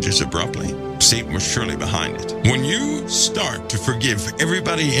situation changes abruptly, Satan was surely behind it. When you start to forgive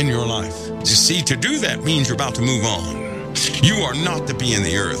everybody in your life, to do that means you're about to move on. You are not to be in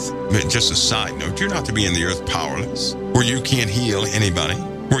the earth, but just a side note, you're not to be in the earth powerless, where you can't heal anybody,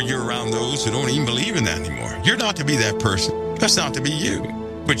 where you're around those who don't even believe in that anymore. You're not to be that person. That's not to be you.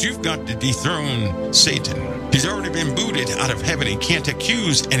 But you've got to dethrone Satan. He's already been booted out of heaven. He can't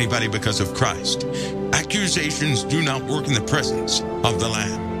accuse anybody because of Christ. Accusations do not work in the presence of the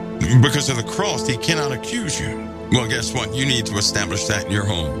Lamb. Because of the cross, he cannot accuse you. Well, guess what? You need to establish that in your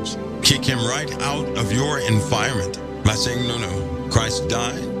homes. Kick him right out of your environment by saying, no, Christ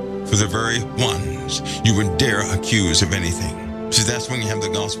died for the very ones you would dare accuse of anything. So that's when you have the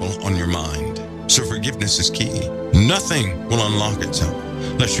gospel on your mind. So forgiveness is key. Nothing will unlock itself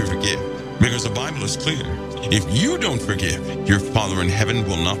unless you forgive, because the Bible is clear. If you don't forgive, your Father in heaven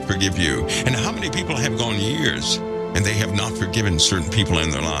will not forgive you. And how many people have gone years and they have not forgiven certain people in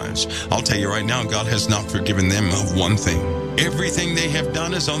their lives? I'll tell you right now, God has not forgiven them of one thing. Everything they have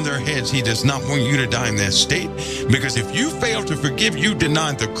done is on their heads. He does not want you to die in that state, because if you fail to forgive, you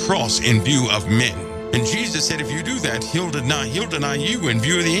deny the cross in view of men. And Jesus said if you do that, he'll deny you in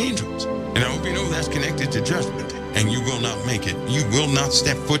view of the angels. And I hope you know that's connected to judgment. And you will not make it. You will not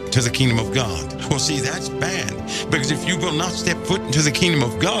step foot to the kingdom of God. Well, see, that's bad. Because if you will not step foot into the kingdom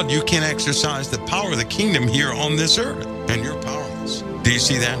of God, you can't exercise the power of the kingdom here on this earth. And you're powerless. Do you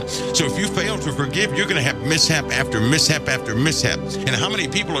see that? So if you fail to forgive, you're going to have mishap after mishap after mishap. And how many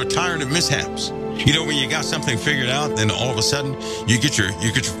people are tired of mishaps? You know, when you got something figured out, then all of a sudden you get your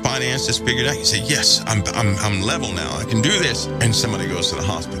finances figured out. You say, yes, I'm level now. I can do this. And somebody goes to the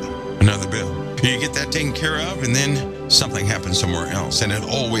hospital. Another bill. You get that taken care of, and then something happens somewhere else. And it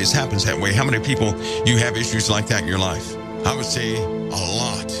always happens that way. How many people you have issues like that in your life? I would say a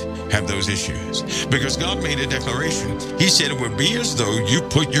lot have those issues, because God made a declaration. He said it would be as though you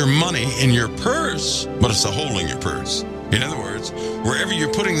put your money in your purse, but it's a hole in your purse. In other words, wherever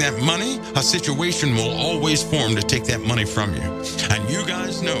you're putting that money, a situation will always form to take that money from you. And you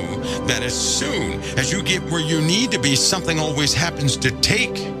guys know that as soon as you get where you need to be, something always happens to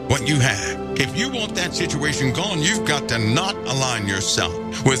take what you have. If you want that situation gone, you've got to not align yourself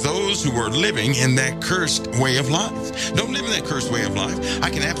with those who are living in that cursed way of life. Don't live in that cursed way of life. I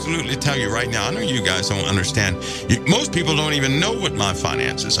can absolutely tell you right now, I know you guys don't understand. Most people don't even know what my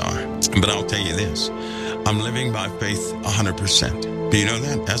finances are. But I'll tell you this. I'm living by faith 100%. Do you know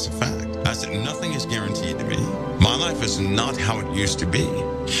that? That's a fact. I said nothing is guaranteed to me. My life is not how it used to be,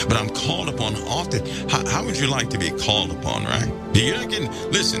 but I'm called upon often. How would you like to be called upon, right? You're not getting,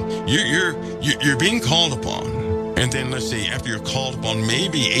 listen, you're being called upon, and then let's see, after you're called upon,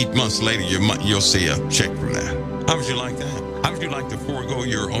 maybe 8 months later, you'll see a check from that. How would you like that? How would you like to forego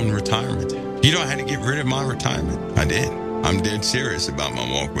your own retirement? You know, I had to get rid of my retirement. I did. I'm dead serious about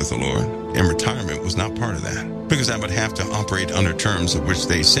my walk with the Lord, and retirement was not part of that, because I would have to operate under terms of which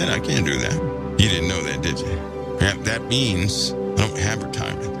they said I can't do that. You didn't know that, did you? That means I don't have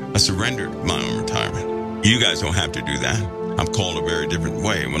retirement. I surrendered my own retirement. You guys don't have to do that. I'm called a very different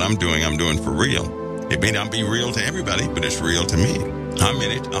way. What I'm doing for real. It may not be real to everybody, but it's real to me. I'm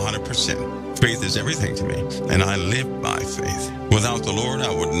in it 100%. Faith is everything to me, and I live by faith. Without the Lord,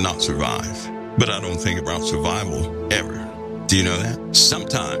 I would not survive. But I don't think about survival ever. Do you know that?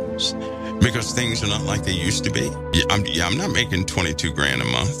 Sometimes, because things are not like they used to be. I'm not making $22,000 a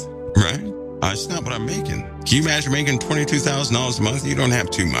month, right? That's not what I'm making. Can you imagine making $22,000 a month? You don't have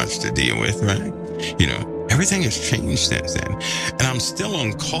too much to deal with, right? You know, everything has changed since then. And I'm still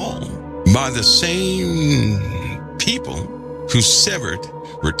on call by the same people who severed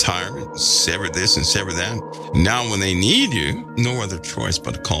retirement, severed this and severed that. Now when they need you, no other choice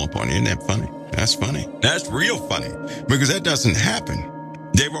but to call upon you. Isn't that funny? That's funny. That's real funny, because that doesn't happen.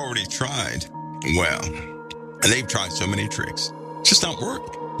 They've already tried. Well, they've tried so many tricks. It's just not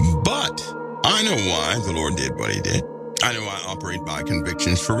working. But I know why the Lord did what he did. I know I operate by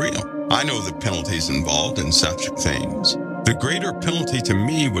convictions for real. I know the penalties involved in such things. The greater penalty to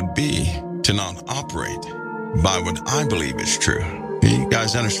me would be to not operate by what I believe is true. You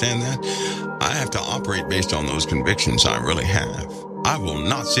guys understand that? I have to operate based on those convictions I really have. I will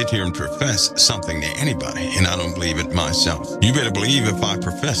not sit here and profess something to anybody, and I don't believe it myself. You better believe if I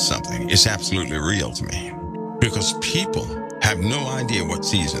profess something, it's absolutely real to me. Because people have no idea what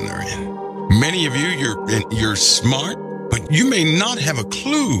season they're in. Many of you, you're smart, but you may not have a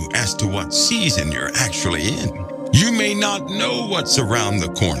clue as to what season you're actually in. You may not know what's around the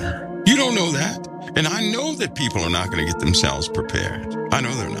corner. You don't know that. And I know that people are not going to get themselves prepared. I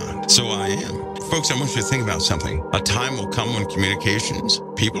know they're not. So I am. Folks, I want you to think about something. A time will come when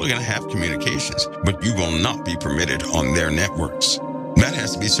people are going to have communications, but you will not be permitted on their networks. That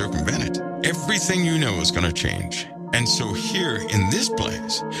has to be circumvented. Everything you know is going to change. And so here in this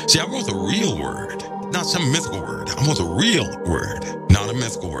place, see, I want the real word, not some mythical word. I want the real word, not a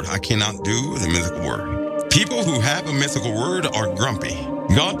mythical word. I cannot do the mythical word. People who have a mythical word are grumpy.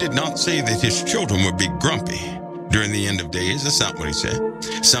 God did not say that his children would be grumpy during the end of days. That's not what he said.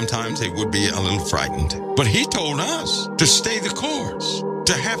 Sometimes they would be a little frightened. But he told us to stay the course,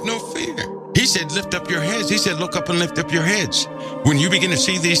 to have no fear. He said, lift up your heads. He said, look up and lift up your heads. When you begin to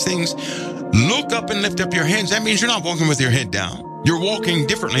see these things, look up and lift up your heads. That means you're not walking with your head down. You're walking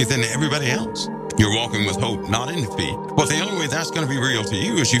differently than everybody else. You're walking with hope, not in defeat. Well, the only way that's going to be real to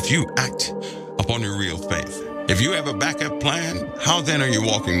you is if you act upon your real faith. If you have a backup plan, how then are you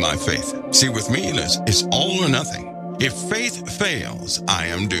walking by faith? See, with me, it's all or nothing. If faith fails, I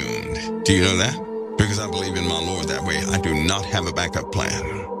am doomed. Do you know that? Because I believe in my Lord that way. I do not have a backup plan.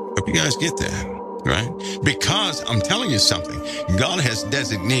 Hope you guys get that, right? Because I'm telling you something. God has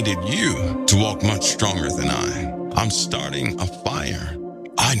designated you to walk much stronger than I. I'm starting a fire.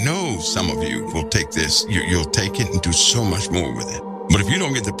 I know some of you will take this. You'll take it and do so much more with it. But if you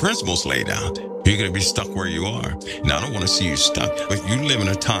don't get the principles laid out, you're going to be stuck where you are. And I don't want to see you stuck, but you live in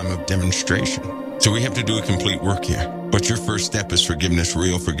a time of demonstration. So we have to do a complete work here. But your first step is forgiveness,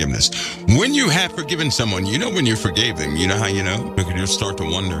 real forgiveness. When you have forgiven someone, you know when you forgave them. You know how you know? Because you'll start to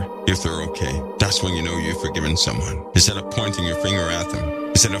wonder if they're okay. That's when you know you've forgiven someone. Instead of pointing your finger at them,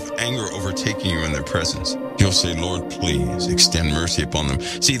 instead of anger overtaking you in their presence, you'll say, Lord, please extend mercy upon them.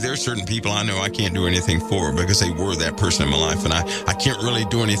 See, there are certain people I know I can't do anything for because they were that person in my life, and I can't really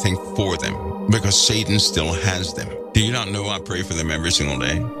do anything for them because Satan still has them. Do you not know I pray for them every single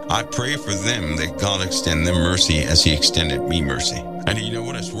day? I pray for them that God extend them mercy as he extended me mercy. And you know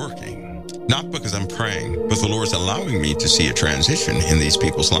what? It's working. Not because I'm praying, but the Lord's allowing me to see a transition in these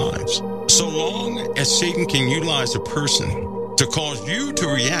people's lives. So long as Satan can utilize a person to cause you to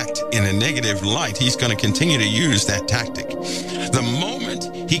react in a negative light, he's going to continue to use that tactic. The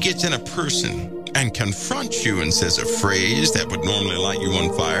moment he gets in a person and confronts you and says a phrase that would normally light you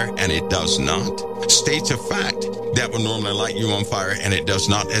on fire, and it does not, states a fact that would normally light you on fire, and it does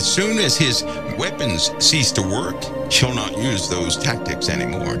not, as soon as his weapons cease to work, he'll not use those tactics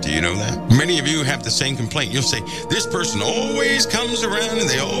anymore. Do you know that? Many of you have the same complaint. You'll say, this person always comes around and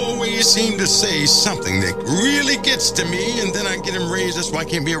they always seem to say something that really gets to me, and then I get him raised. That's why I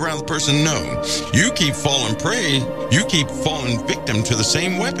can't be around the person. No, you keep falling prey. You keep falling victim to the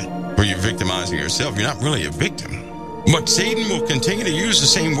same weapon. Or you're victimizing yourself. You're not really a victim. But Satan will continue to use the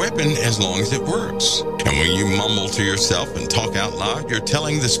same weapon as long as it works. And when you mumble to yourself and talk out loud, you're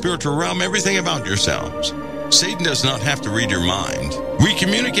telling the spiritual realm everything about yourselves. Satan does not have to read your mind. We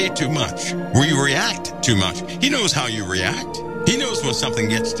communicate too much. We react too much. He knows how you react. He knows when something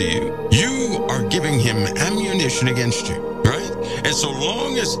gets to you. You are giving him ammunition against you, right? And so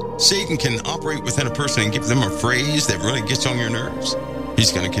long as Satan can operate within a person and give them a phrase that really gets on your nerves,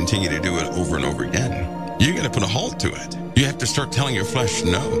 he's going to continue to do it over and over again. You got to put a halt to it. You have to start telling your flesh,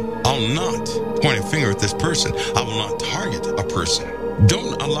 no, I'll not point a finger at this person. I will not target a person.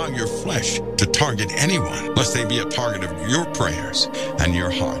 Don't allow your flesh to target anyone, lest they be a target of your prayers and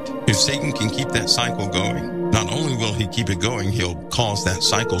your heart. If Satan can keep that cycle going, not only will he keep it going, he'll cause that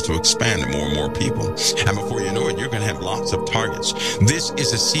cycle to expand to more and more people. And before you know it, you're going to have lots of targets. This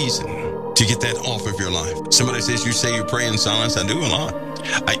is a season to get that off of your life. Somebody says, you say you pray in silence. I do a lot.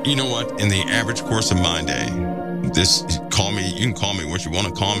 You know what? In the average course of my day, you can call me what you want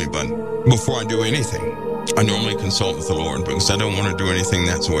to call me, but before I do anything, I normally consult with the Lord because I don't want to do anything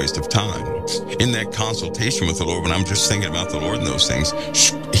that's a waste of time. In that consultation with the Lord, when I'm just thinking about the Lord and those things,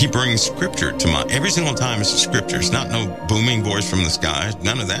 he brings scripture to mind. Every single time it's a scripture. It's not no booming voice from the sky,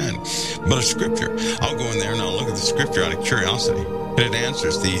 none of that, but a scripture. I'll go in there and I'll look at the scripture out of curiosity. but it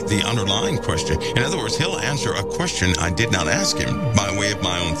answers the underlying question. In other words, he'll answer a question I did not ask him by way of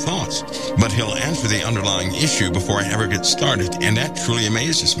my own thoughts, but he'll answer the underlying issue before I ever get started, and that truly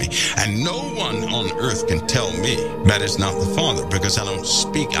amazes me. And no one on earth can tell me that is not the Father, because I don't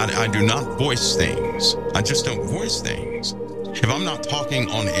speak, I do not voice things. I just don't voice things. If I'm not talking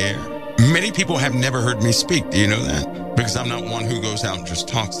on air, many people have never heard me speak. Do you know that? Because I'm not one who goes out and just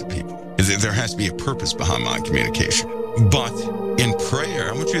talks to people. There has to be a purpose behind my communication. But in prayer,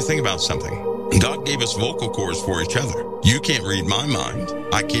 I want you to think about something. God gave us vocal cords for each other. You can't read my mind.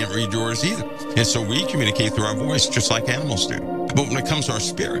 I can't read yours either. And so we communicate through our voice just like animals do. But when it comes to our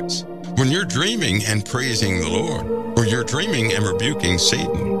spirits, when you're dreaming and praising the Lord, or you're dreaming and rebuking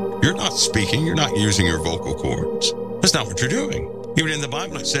Satan, you're not speaking, you're not using your vocal cords. That's not what you're doing. Even in the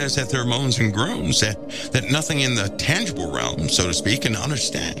Bible, it says that there are moans and groans that nothing in the tangible realm, so to speak, can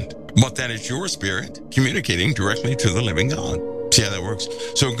understand. But that is your spirit communicating directly to the living God. See how that works?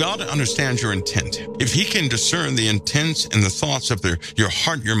 So God understands your intent. If he can discern the intents and the thoughts of your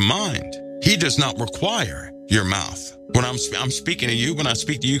heart, your mind, he does not require your mouth. When I'm speaking to you, when I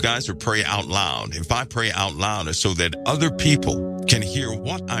speak to you guys, or pray out loud, if I pray out loud, it's so that other people can hear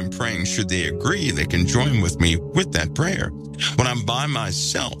what I'm praying. Should they agree, they can join with me with that prayer. When I'm by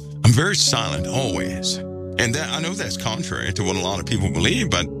myself, I'm very silent always. And that, I know that's contrary to what a lot of people believe,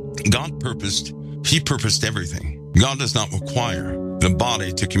 but God purposed everything. God does not require the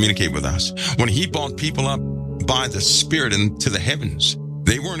body to communicate with us. When he brought people up by the Spirit into the heavens,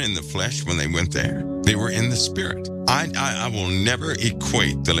 they weren't in the flesh when they went there. They were in the Spirit. I will never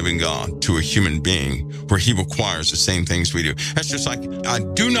equate the living God to a human being where he requires the same things we do. That's just like, I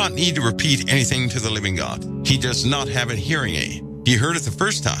do not need to repeat anything to the living God. He does not have a hearing aid. He heard it the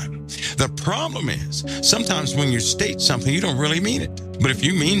first time. The problem is, sometimes when you state something, you don't really mean it. But if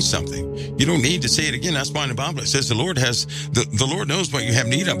you mean something, you don't need to say it again. That's why in the Bible it says the Lord knows what you have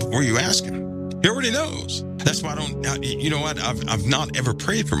need of before you ask him. He already knows. That's why I've not ever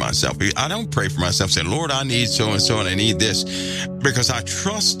prayed for myself. I don't pray for myself, say, Lord, I need so-and-so and I need this, because I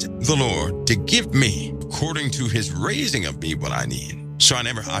trust the Lord to give me, according to his raising of me, what I need. So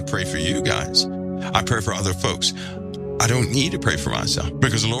I pray for you guys. I pray for other folks. I don't need to pray for myself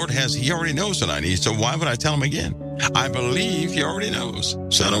because the Lord he already knows what I need. So why would I tell him again? I believe he already knows.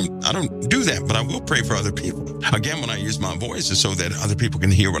 So I don't do that, but I will pray for other people. Again, when I use my voice, it's so that other people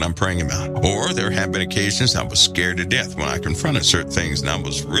can hear what I'm praying about. Or there have been occasions I was scared to death when I confronted certain things, and I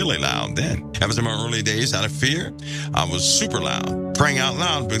was really loud then. That was in my early days out of fear. I was super loud, praying out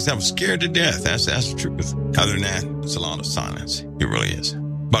loud because I was scared to death. That's the truth. Other than that, it's a lot of silence. It really is.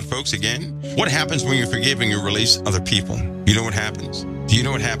 But folks, again, what happens when you forgive and you release other people? You know what happens? Do you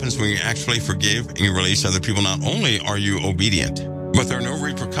know what happens when you actually forgive and you release other people? Not only are you obedient, but there are no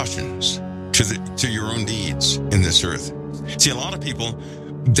repercussions to your own deeds in this earth. See, a lot of people,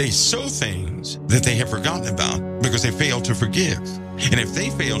 they sow things that they have forgotten about because they fail to forgive. And if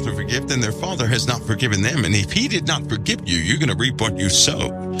they fail to forgive, then their Father has not forgiven them. And if he did not forgive you, you're going to reap what you sow.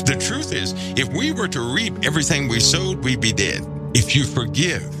 The truth is, if we were to reap everything we sowed, we'd be dead. If you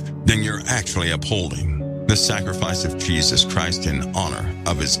forgive, then you're actually upholding the sacrifice of Jesus Christ in honor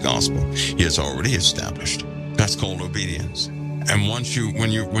of his gospel he has already established. That's called obedience. And when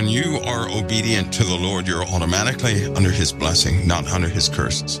you are obedient to the Lord, you're automatically under his blessing, not under his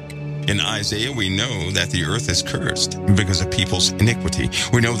curses. In Isaiah, we know that the earth is cursed because of people's iniquity.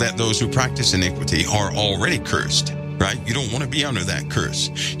 We know that those who practice iniquity are already cursed. Right? You don't want to be under that curse.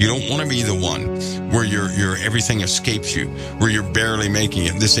 You don't want to be the one where your everything escapes you, where you're barely making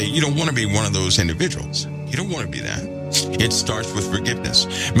it. You don't want to be one of those individuals. You don't want to be that. It starts with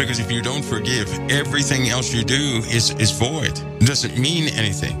forgiveness. Because if you don't forgive, everything else you do is void. It doesn't mean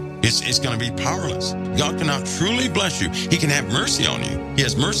anything. It's going to be powerless. God cannot truly bless you. He can have mercy on you. He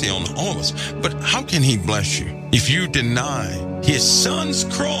has mercy on all of us. But how can he bless you if you deny his son's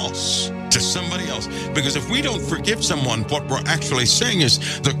cross to somebody else? Because if we don't forgive someone, what we're actually saying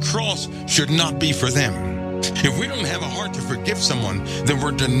is the cross should not be for them. If we don't have a heart to forgive someone, then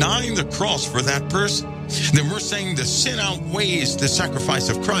we're denying the cross for that person. Then we're saying the sin outweighs the sacrifice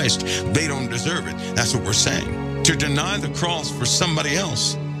of Christ. They don't deserve it. That's what we're saying. To deny the cross for somebody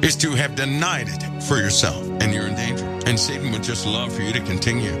else is to have denied it for yourself, and you're in danger. And Satan would just love for you to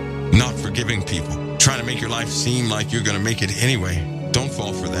continue not forgiving people, trying to make your life seem like you're going to make it anyway. Don't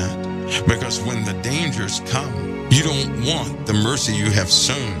fall for that. Because when the dangers come, you don't want the mercy you have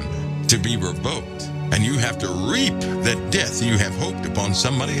sown to be revoked. And you have to reap that death you have hoped upon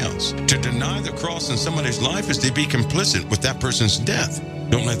somebody else. To deny the cross in somebody's life is to be complicit with that person's death.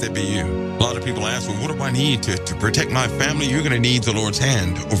 Don't let that be you. A lot of people ask, well, what do I need to protect my family? You're going to need the Lord's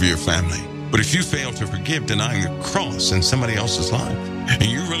hand over your family. But if you fail to forgive, denying the cross in somebody else's life, and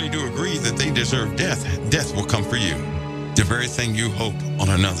you really do agree that they deserve death, death will come for you. The very thing you hope on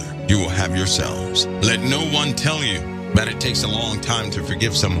another, you will have yourselves. Let no one tell you that it takes a long time to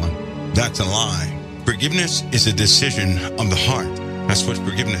forgive someone. That's a lie. Forgiveness is a decision of the heart. That's what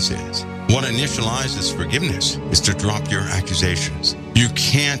forgiveness is. What initializes forgiveness is to drop your accusations. You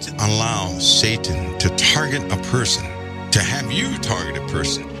can't allow Satan to target a person, to have you target a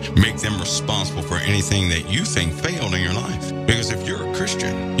person, make them responsible for anything that you think failed in your life. Because if you're a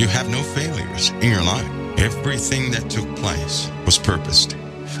Christian, you have no failures in your life. Everything that took place was purposed.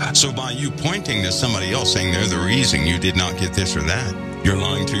 So by you pointing to somebody else saying they're the reason you did not get this or that, you're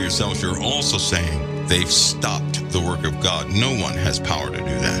lying to yourselves. You're also saying they've stopped the work of God. No one has power to do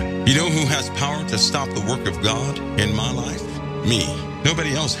that. You know who has power to stop the work of God in my life? Me.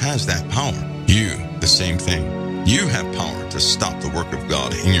 Nobody else has that power. You, the same thing. You have power to stop the work of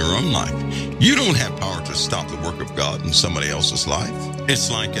God in your own life. You don't have power to stop the work of God in somebody else's life.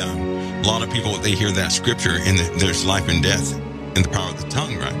 It's like a lot of people, they hear that scripture and there's life and death in the power of the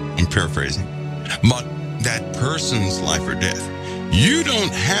tongue, right? I'm paraphrasing. But that person's life or death, you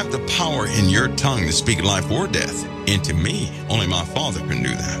don't have the power in your tongue to speak life or death into me. Only my Father can do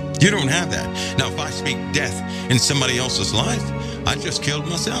that. You don't have that. Now, if I speak death in somebody else's life, I just killed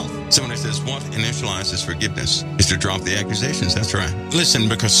myself. Somebody says, what initializes forgiveness is to drop the accusations. That's right. Listen,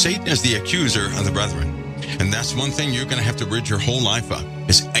 because Satan is the accuser of the brethren. And that's one thing you're going to have to rid your whole life of.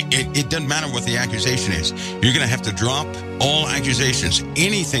 It doesn't matter what the accusation is. You're going to have to drop all accusations.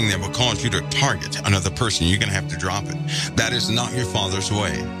 Anything that will cause you to target another person, you're going to have to drop it. That is not your Father's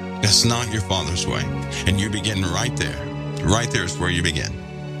way. That's not your Father's way. And you begin right there. Right there is where you begin.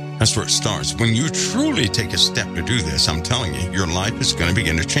 That's where it starts. When you truly take a step to do this, I'm telling you, your life is going to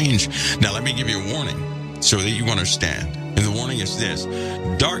begin to change. Now, let me give you a warning so that you understand. And the warning is this: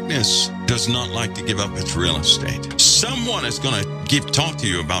 darkness does not like to give up its real estate. Someone is going to talk to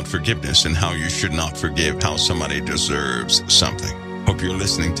you about forgiveness and how you should not forgive, how somebody deserves something. Hope you're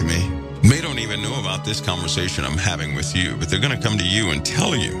listening to me. They don't even know about this conversation I'm having with you, but they're going to come to you and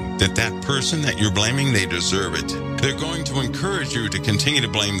tell you that that person that you're blaming, they deserve it. They're going to encourage you to continue to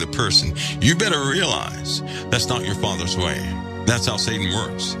blame the person. You better realize that's not your Father's way. That's how Satan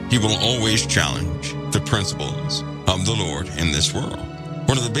works. He will always challenge the principles of the Lord in this world.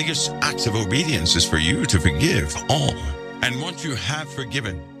 One of the biggest acts of obedience is for you to forgive all. And once you have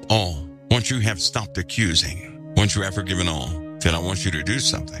forgiven all, once you have stopped accusing, once you have forgiven all, then I want you to do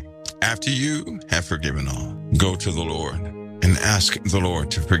something. After you have forgiven all, go to the Lord and ask the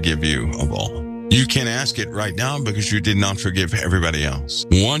Lord to forgive you of all. You can't ask it right now because you did not forgive everybody else.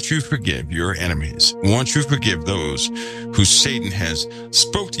 Once you forgive your enemies, once you forgive those who Satan has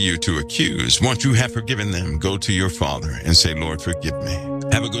spoke to you to accuse, once you have forgiven them, go to your Father and say, Lord, forgive me.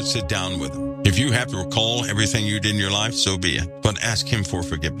 Have a good sit down with him. If you have to recall everything you did in your life, so be it. But ask him for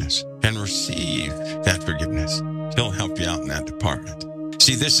forgiveness and receive that forgiveness. He'll help you out in that department.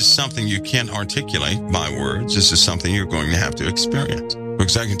 See, this is something you can't articulate by words. This is something you're going to have to experience.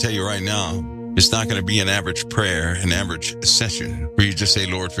 Because I can tell you right now, it's not going to be an average prayer, an average session where you just say,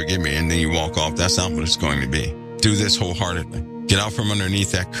 Lord, forgive me, and then you walk off. That's not what it's going to be. Do this wholeheartedly. Get out from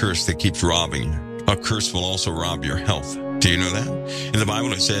underneath that curse that keeps robbing you. A curse will also rob your health. Do you know that? In the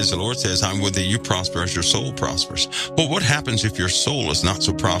Bible, it says, the Lord says, I would that you prosper as your soul prospers. Well, what happens if your soul is not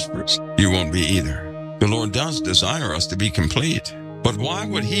so prosperous? You won't be either. The Lord does desire us to be complete. But why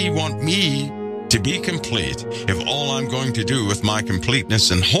would he want me to be complete if all I'm going to do with my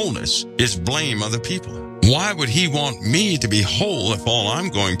completeness and wholeness is blame other people? Why would he want me to be whole if all I'm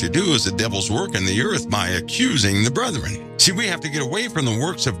going to do is the devil's work in the earth by accusing the brethren? See, we have to get away from the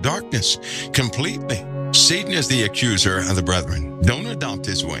works of darkness completely. Satan is the accuser of the brethren. Don't adopt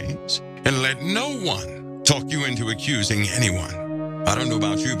his ways, and let no one talk you into accusing anyone. I don't know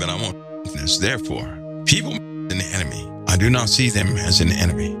about you, but I want this. Therefore, people an enemy. I do not see them as an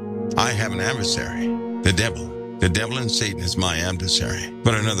enemy. I have an adversary, the devil. The devil and Satan is my adversary,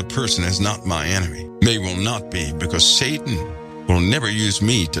 but another person is not my enemy. They will not be, because Satan will never use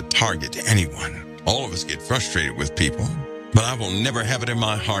me to target anyone. All of us get frustrated with people, but I will never have it in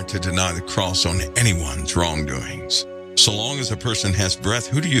my heart to deny the cross on anyone's wrongdoings. So long as a person has breath,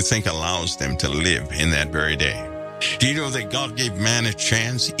 who do you think allows them to live in that very day? Do you know that God gave man a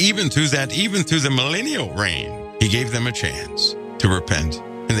chance, even through the millennial reign? He gave them a chance to repent,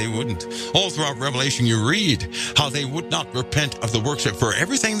 and they wouldn't. All throughout Revelation, you read how they would not repent of the works. For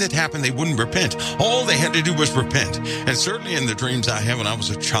everything that happened, they wouldn't repent. All they had to do was repent. And certainly in the dreams I had when I was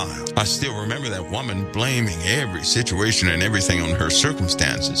a child, I still remember that woman blaming every situation and everything on her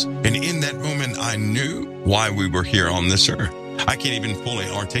circumstances. And in that moment, I knew why we were here on this earth. I can't even fully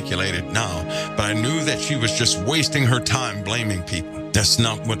articulate it now, but I knew that she was just wasting her time blaming people. That's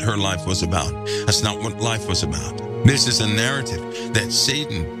not what her life was about. That's not what life was about. This is a narrative that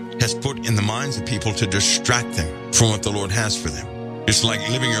Satan has put in the minds of people to distract them from what the Lord has for them. It's like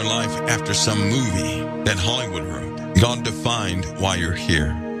living your life after some movie that Hollywood wrote. God defined why you're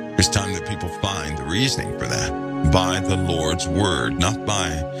here. It's time that people find the reasoning for that by the Lord's word, not by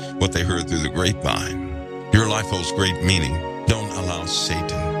what they heard through the grapevine. Your life holds great meaning. Don't allow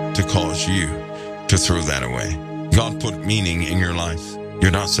Satan to cause you to throw that away. God put meaning in your life.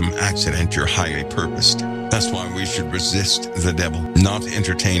 You're not some accident. You're highly purposed. That's why we should resist the devil, not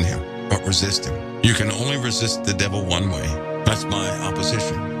entertain him, but resist him. You can only resist the devil one way. That's by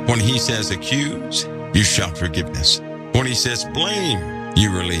opposition. When he says accuse, you shout forgiveness. When he says blame,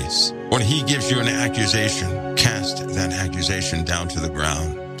 you release. When he gives you an accusation, cast that accusation down to the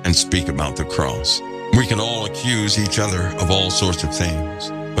ground and speak about the cross. We can all accuse each other of all sorts of things,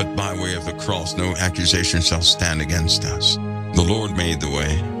 but by way of the cross, no accusation shall stand against us. The Lord made the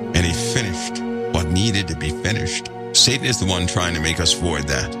way, and he finished what needed to be finished. Satan is the one trying to make us void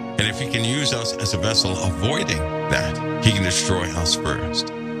that. And if he can use us as a vessel avoiding that, he can destroy us first.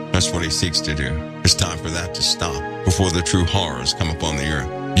 That's what he seeks to do. It's time for that to stop before the true horrors come upon the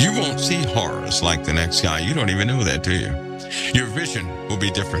earth. You won't see horrors like the next guy. You don't even know that, do you? Your vision will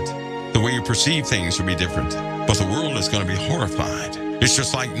be different. The way you perceive things will be different. But the world is going to be horrified. It's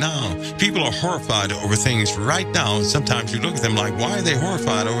just like now. People are horrified over things right now. And sometimes you look at them like, why are they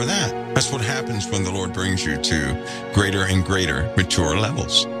horrified over that? That's what happens when the Lord brings you to greater and greater mature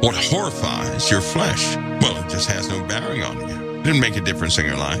levels. What horrifies your flesh? Well, it just has no bearing on you. It didn't make a difference in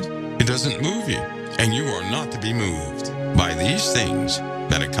your life. It doesn't move you. And you are not to be moved by these things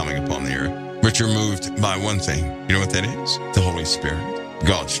that are coming upon the earth. But you're moved by one thing. You know what that is? The Holy Spirit.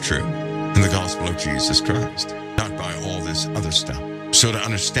 God's truth, and the gospel of Jesus Christ, not by all this other stuff. So to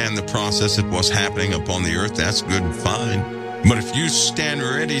understand the process of what's happening upon the earth, that's good and fine. But if you stand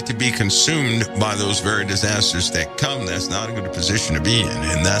ready to be consumed by those very disasters that come, that's not a good position to be in,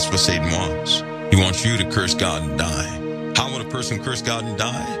 and that's what Satan wants. He wants you to curse God and die. How would a person curse God and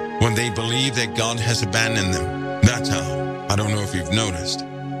die? When they believe that God has abandoned them. That's how. I don't know if you've noticed.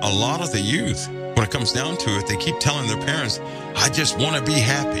 A lot of the youth, when it comes down to it, they keep telling their parents, I just want to be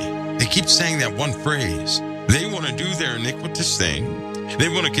happy. They keep saying that one phrase. They want to do their iniquitous thing. They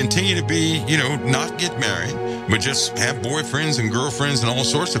want to continue to be, not get married, but just have boyfriends and girlfriends and all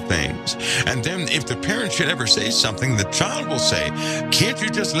sorts of things. And then if the parent should ever say something, the child will say, can't you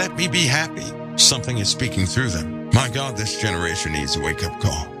just let me be happy? Something is speaking through them. My God, this generation needs a wake-up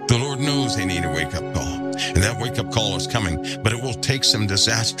call. The Lord knows they need a wake-up call. And that wake-up call is coming, but it will take some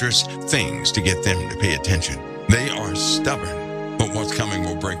disastrous things to get them to pay attention. They are stubborn, but what's coming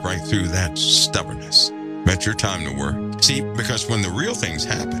will break right through that stubbornness. That's your time to work. See, because when the real things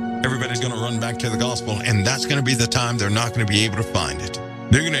happen, everybody's going to run back to the gospel, and that's going to be the time they're not going to be able to find it.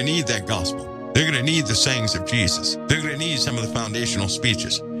 They're going to need that gospel. They're going to need the sayings of Jesus. They're going to need some of the foundational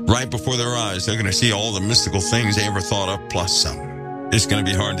speeches. Right before their eyes, they're going to see all the mystical things they ever thought of, plus some. It's going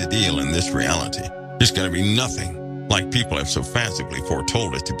to be hard to deal in this reality. It's going to be nothing like people have so fancifully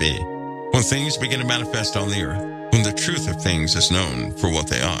foretold it to be. When things begin to manifest on the earth, when the truth of things is known for what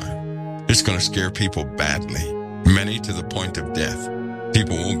they are, it's going to scare people badly, many to the point of death.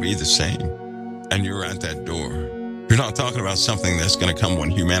 People won't be the same. And you're at that door. You're not talking about something that's going to come when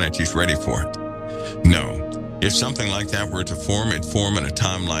humanity's ready for it. No. If something like that were to form, it'd form at a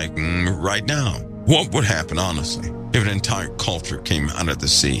time like right now. What would happen, honestly, if an entire culture came out of the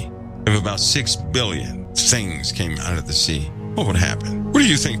sea? If about 6 billion things came out of the sea, what would happen? What do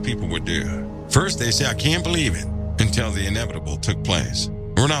you think people would do? First, they say, I can't believe it, until the inevitable took place.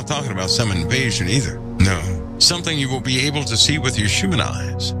 We're not talking about some invasion either. No, something you will be able to see with your human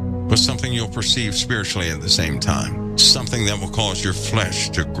eyes, but something you'll perceive spiritually at the same time. Something that will cause your flesh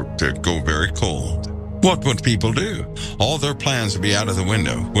to go very cold. What would people do? All their plans would be out of the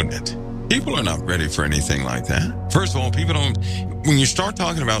window, wouldn't it? People are not ready for anything like that. First of all, people don't, when you start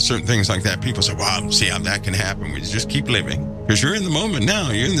talking about certain things like that, people say, well, I don't see how that can happen. We just keep living. Because you're in the moment now.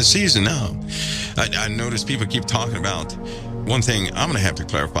 You're in the season now. I notice people keep talking about one thing I'm going to have to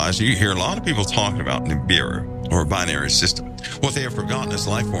clarify is you hear a lot of people talking about Nibiru or a binary system. What they have forgotten is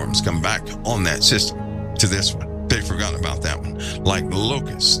life forms come back on that system to this one. They've forgotten about that one. Like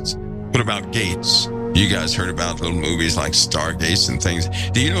locusts. What about gates? You guys heard about little movies like Stargates and things.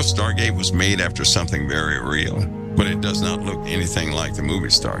 Do you know Stargate was made after something very real? But it does not look anything like the movie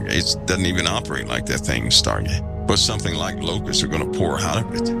Stargate. It doesn't even operate like that thing, Stargate. But something like locusts are going to pour out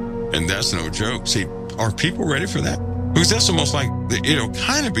of it. And that's no joke. See, are people ready for that? Because that's almost like, it'll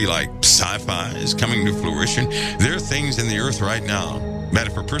kind of be like sci-fi is coming to fruition. There are things in the earth right now that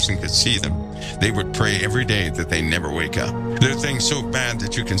if a person could see them, they would pray every day that they never wake up. There are things so bad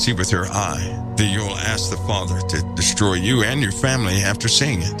that you can see with your eye that you'll ask the Father to destroy you and your family after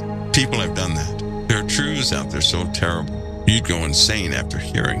seeing it. People have done that. There are truths out there so terrible, you'd go insane after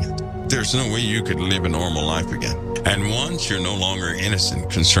hearing it. There's no way you could live a normal life again. And once you're no longer innocent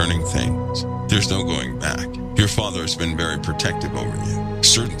concerning things, there's no going back. Your Father has been very protective over you.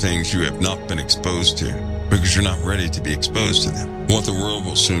 Certain things you have not been exposed to because you're not ready to be exposed to them. What the world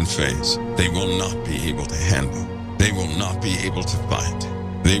will soon face, they will not be able to handle. They will not be able to fight.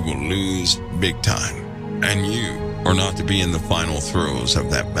 They will lose big time. And you are not to be in the final throes of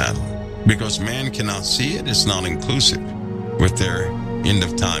that battle. Because man cannot see it, it's not inclusive with their end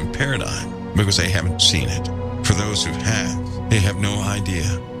of time paradigm because they haven't seen it. For those who have, they have no idea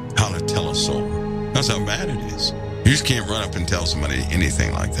how to tell a soul. That's how bad it is. You just can't run up and tell somebody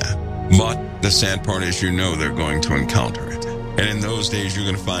anything like that. But the sad part is they're going to encounter it. And in those days, you're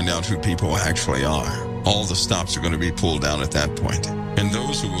going to find out who people actually are. All the stops are going to be pulled down at that point. And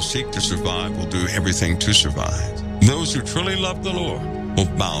those who will seek to survive will do everything to survive. Those who truly love the Lord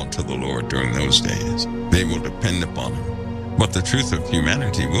will bow to the Lord during those days. They will depend upon Him. But the truth of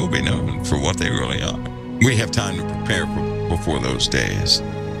humanity will be known for what they really are. We have time to prepare before those days.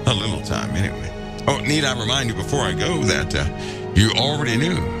 A little time, anyway. Oh, need I remind you before I go that you already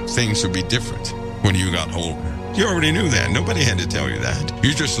knew things would be different when you got older. You already knew that. Nobody had to tell you that.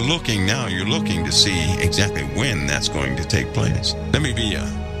 You're just looking now. You're looking to see exactly when that's going to take place. Let me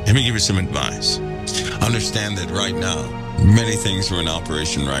give you some advice. Understand that right now, many things are in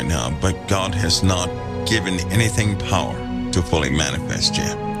operation right now, but God has not given anything power to fully manifest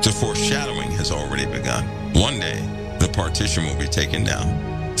yet. The foreshadowing has already begun. One day, the partition will be taken down.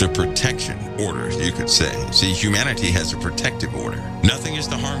 The protection order, you could say. See, humanity has a protective order. Nothing is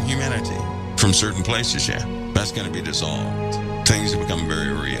to harm humanity from certain places yet. That's going to be dissolved. Things have become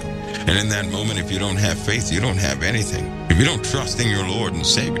very real. And in that moment, if you don't have faith, you don't have anything. If you don't trust in your Lord and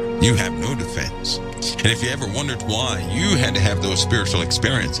Savior, you have no defense. And if you ever wondered why you had to have those spiritual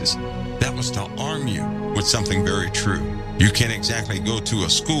experiences, that was to arm you with something very true. You can't exactly go to a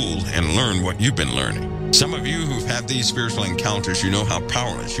school and learn what you've been learning. Some of you who've had these spiritual encounters, you know how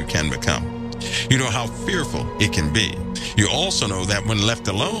powerless you can become. You know how fearful it can be. You also know that when left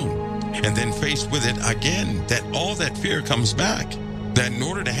alone and then faced with it again, that all that fear comes back. That in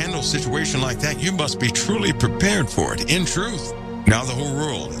order to handle a situation like that, you must be truly prepared for it, in truth. Now the whole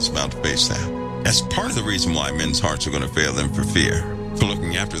world is about to face that. That's part of the reason why men's hearts are going to fail them for fear, for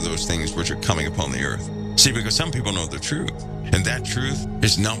looking after those things which are coming upon the earth. See, because some people know the truth, and that truth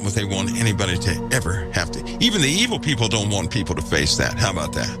is not what they want anybody to ever have to. Even the evil people don't want people to face that. How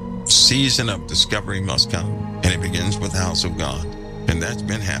about that? Season of discovery must come, and it begins with the house of God. And that's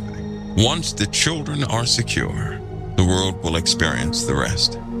been happening. Once the children are secure, the world will experience the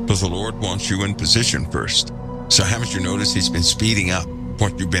rest. But the Lord wants you in position first. So haven't you noticed He's been speeding up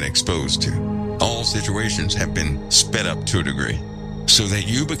what you've been exposed to? All situations have been sped up to a degree so that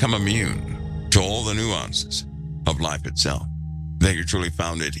you become immune to all the nuances of life itself, that you're truly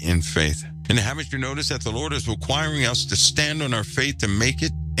founded in faith. And haven't you noticed that the Lord is requiring us to stand on our faith to make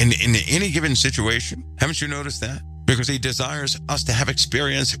it in any given situation? Haven't you noticed that? Because He desires us to have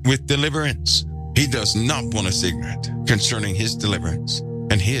experience with deliverance. He does not want us ignorant concerning His deliverance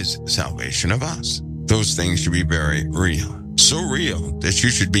and His salvation of us. Those things should be very real. So real that you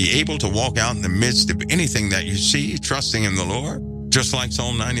should be able to walk out in the midst of anything that you see, trusting in the Lord, just like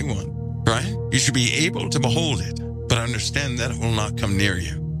Psalm 91. Right? You should be able to behold it, but understand that it will not come near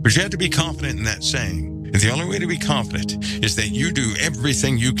you. But you have to be confident in that saying. And the only way to be confident is that you do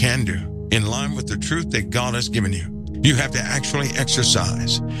everything you can do in line with the truth that God has given you. You have to actually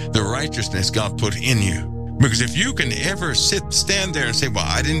exercise the righteousness God put in you. Because if you can ever stand there and say, well,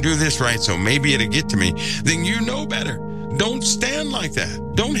 I didn't do this right, so maybe it'll get to me, then you know better. Don't stand like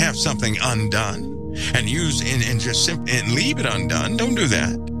that. Don't have something undone and leave it undone. Don't do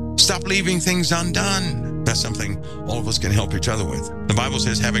that. Stop leaving things undone. That's something all of us can help each other with. The Bible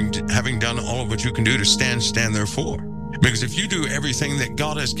says, having done all of what you can do to stand therefore. Because if you do everything that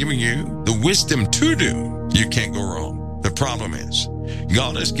God has given you the wisdom to do, you can't go wrong. The problem is,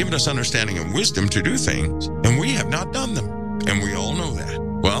 God has given us understanding and wisdom to do things, and we have not done them. And we all know that.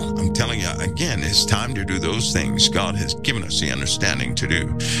 Well, I'm telling you again, it's time to do those things God has given us the understanding to do,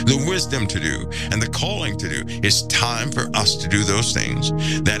 the wisdom to do, and the calling to do. It's time for us to do those things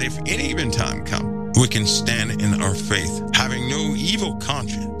that if any even time come, we can stand in our faith, having no evil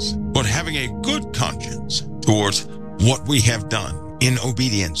conscience, but having a good conscience towards what we have done in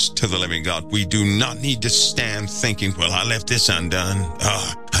obedience to the living God. We do not need to stand thinking, well, I left this undone.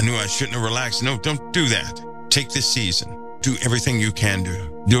 I knew I shouldn't have relaxed. No, don't do that. Take this season. Do everything you can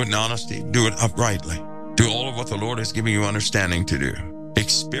do. Do it in honesty. Do it uprightly. Do all of what the Lord has given you understanding to do.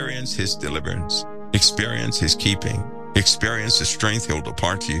 Experience his deliverance. Experience his keeping. Experience the strength he'll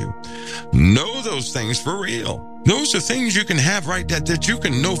depart to you. Know those things for real. Those are things you can have right that you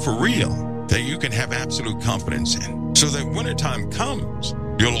can know for real, that you can have absolute confidence in. So that when the time comes,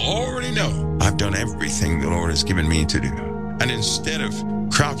 you'll already know, I've done everything the Lord has given me to do. And instead of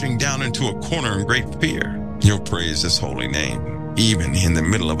crouching down into a corner in great fear, you'll praise his holy name, even in the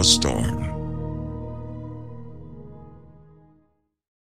middle of a storm.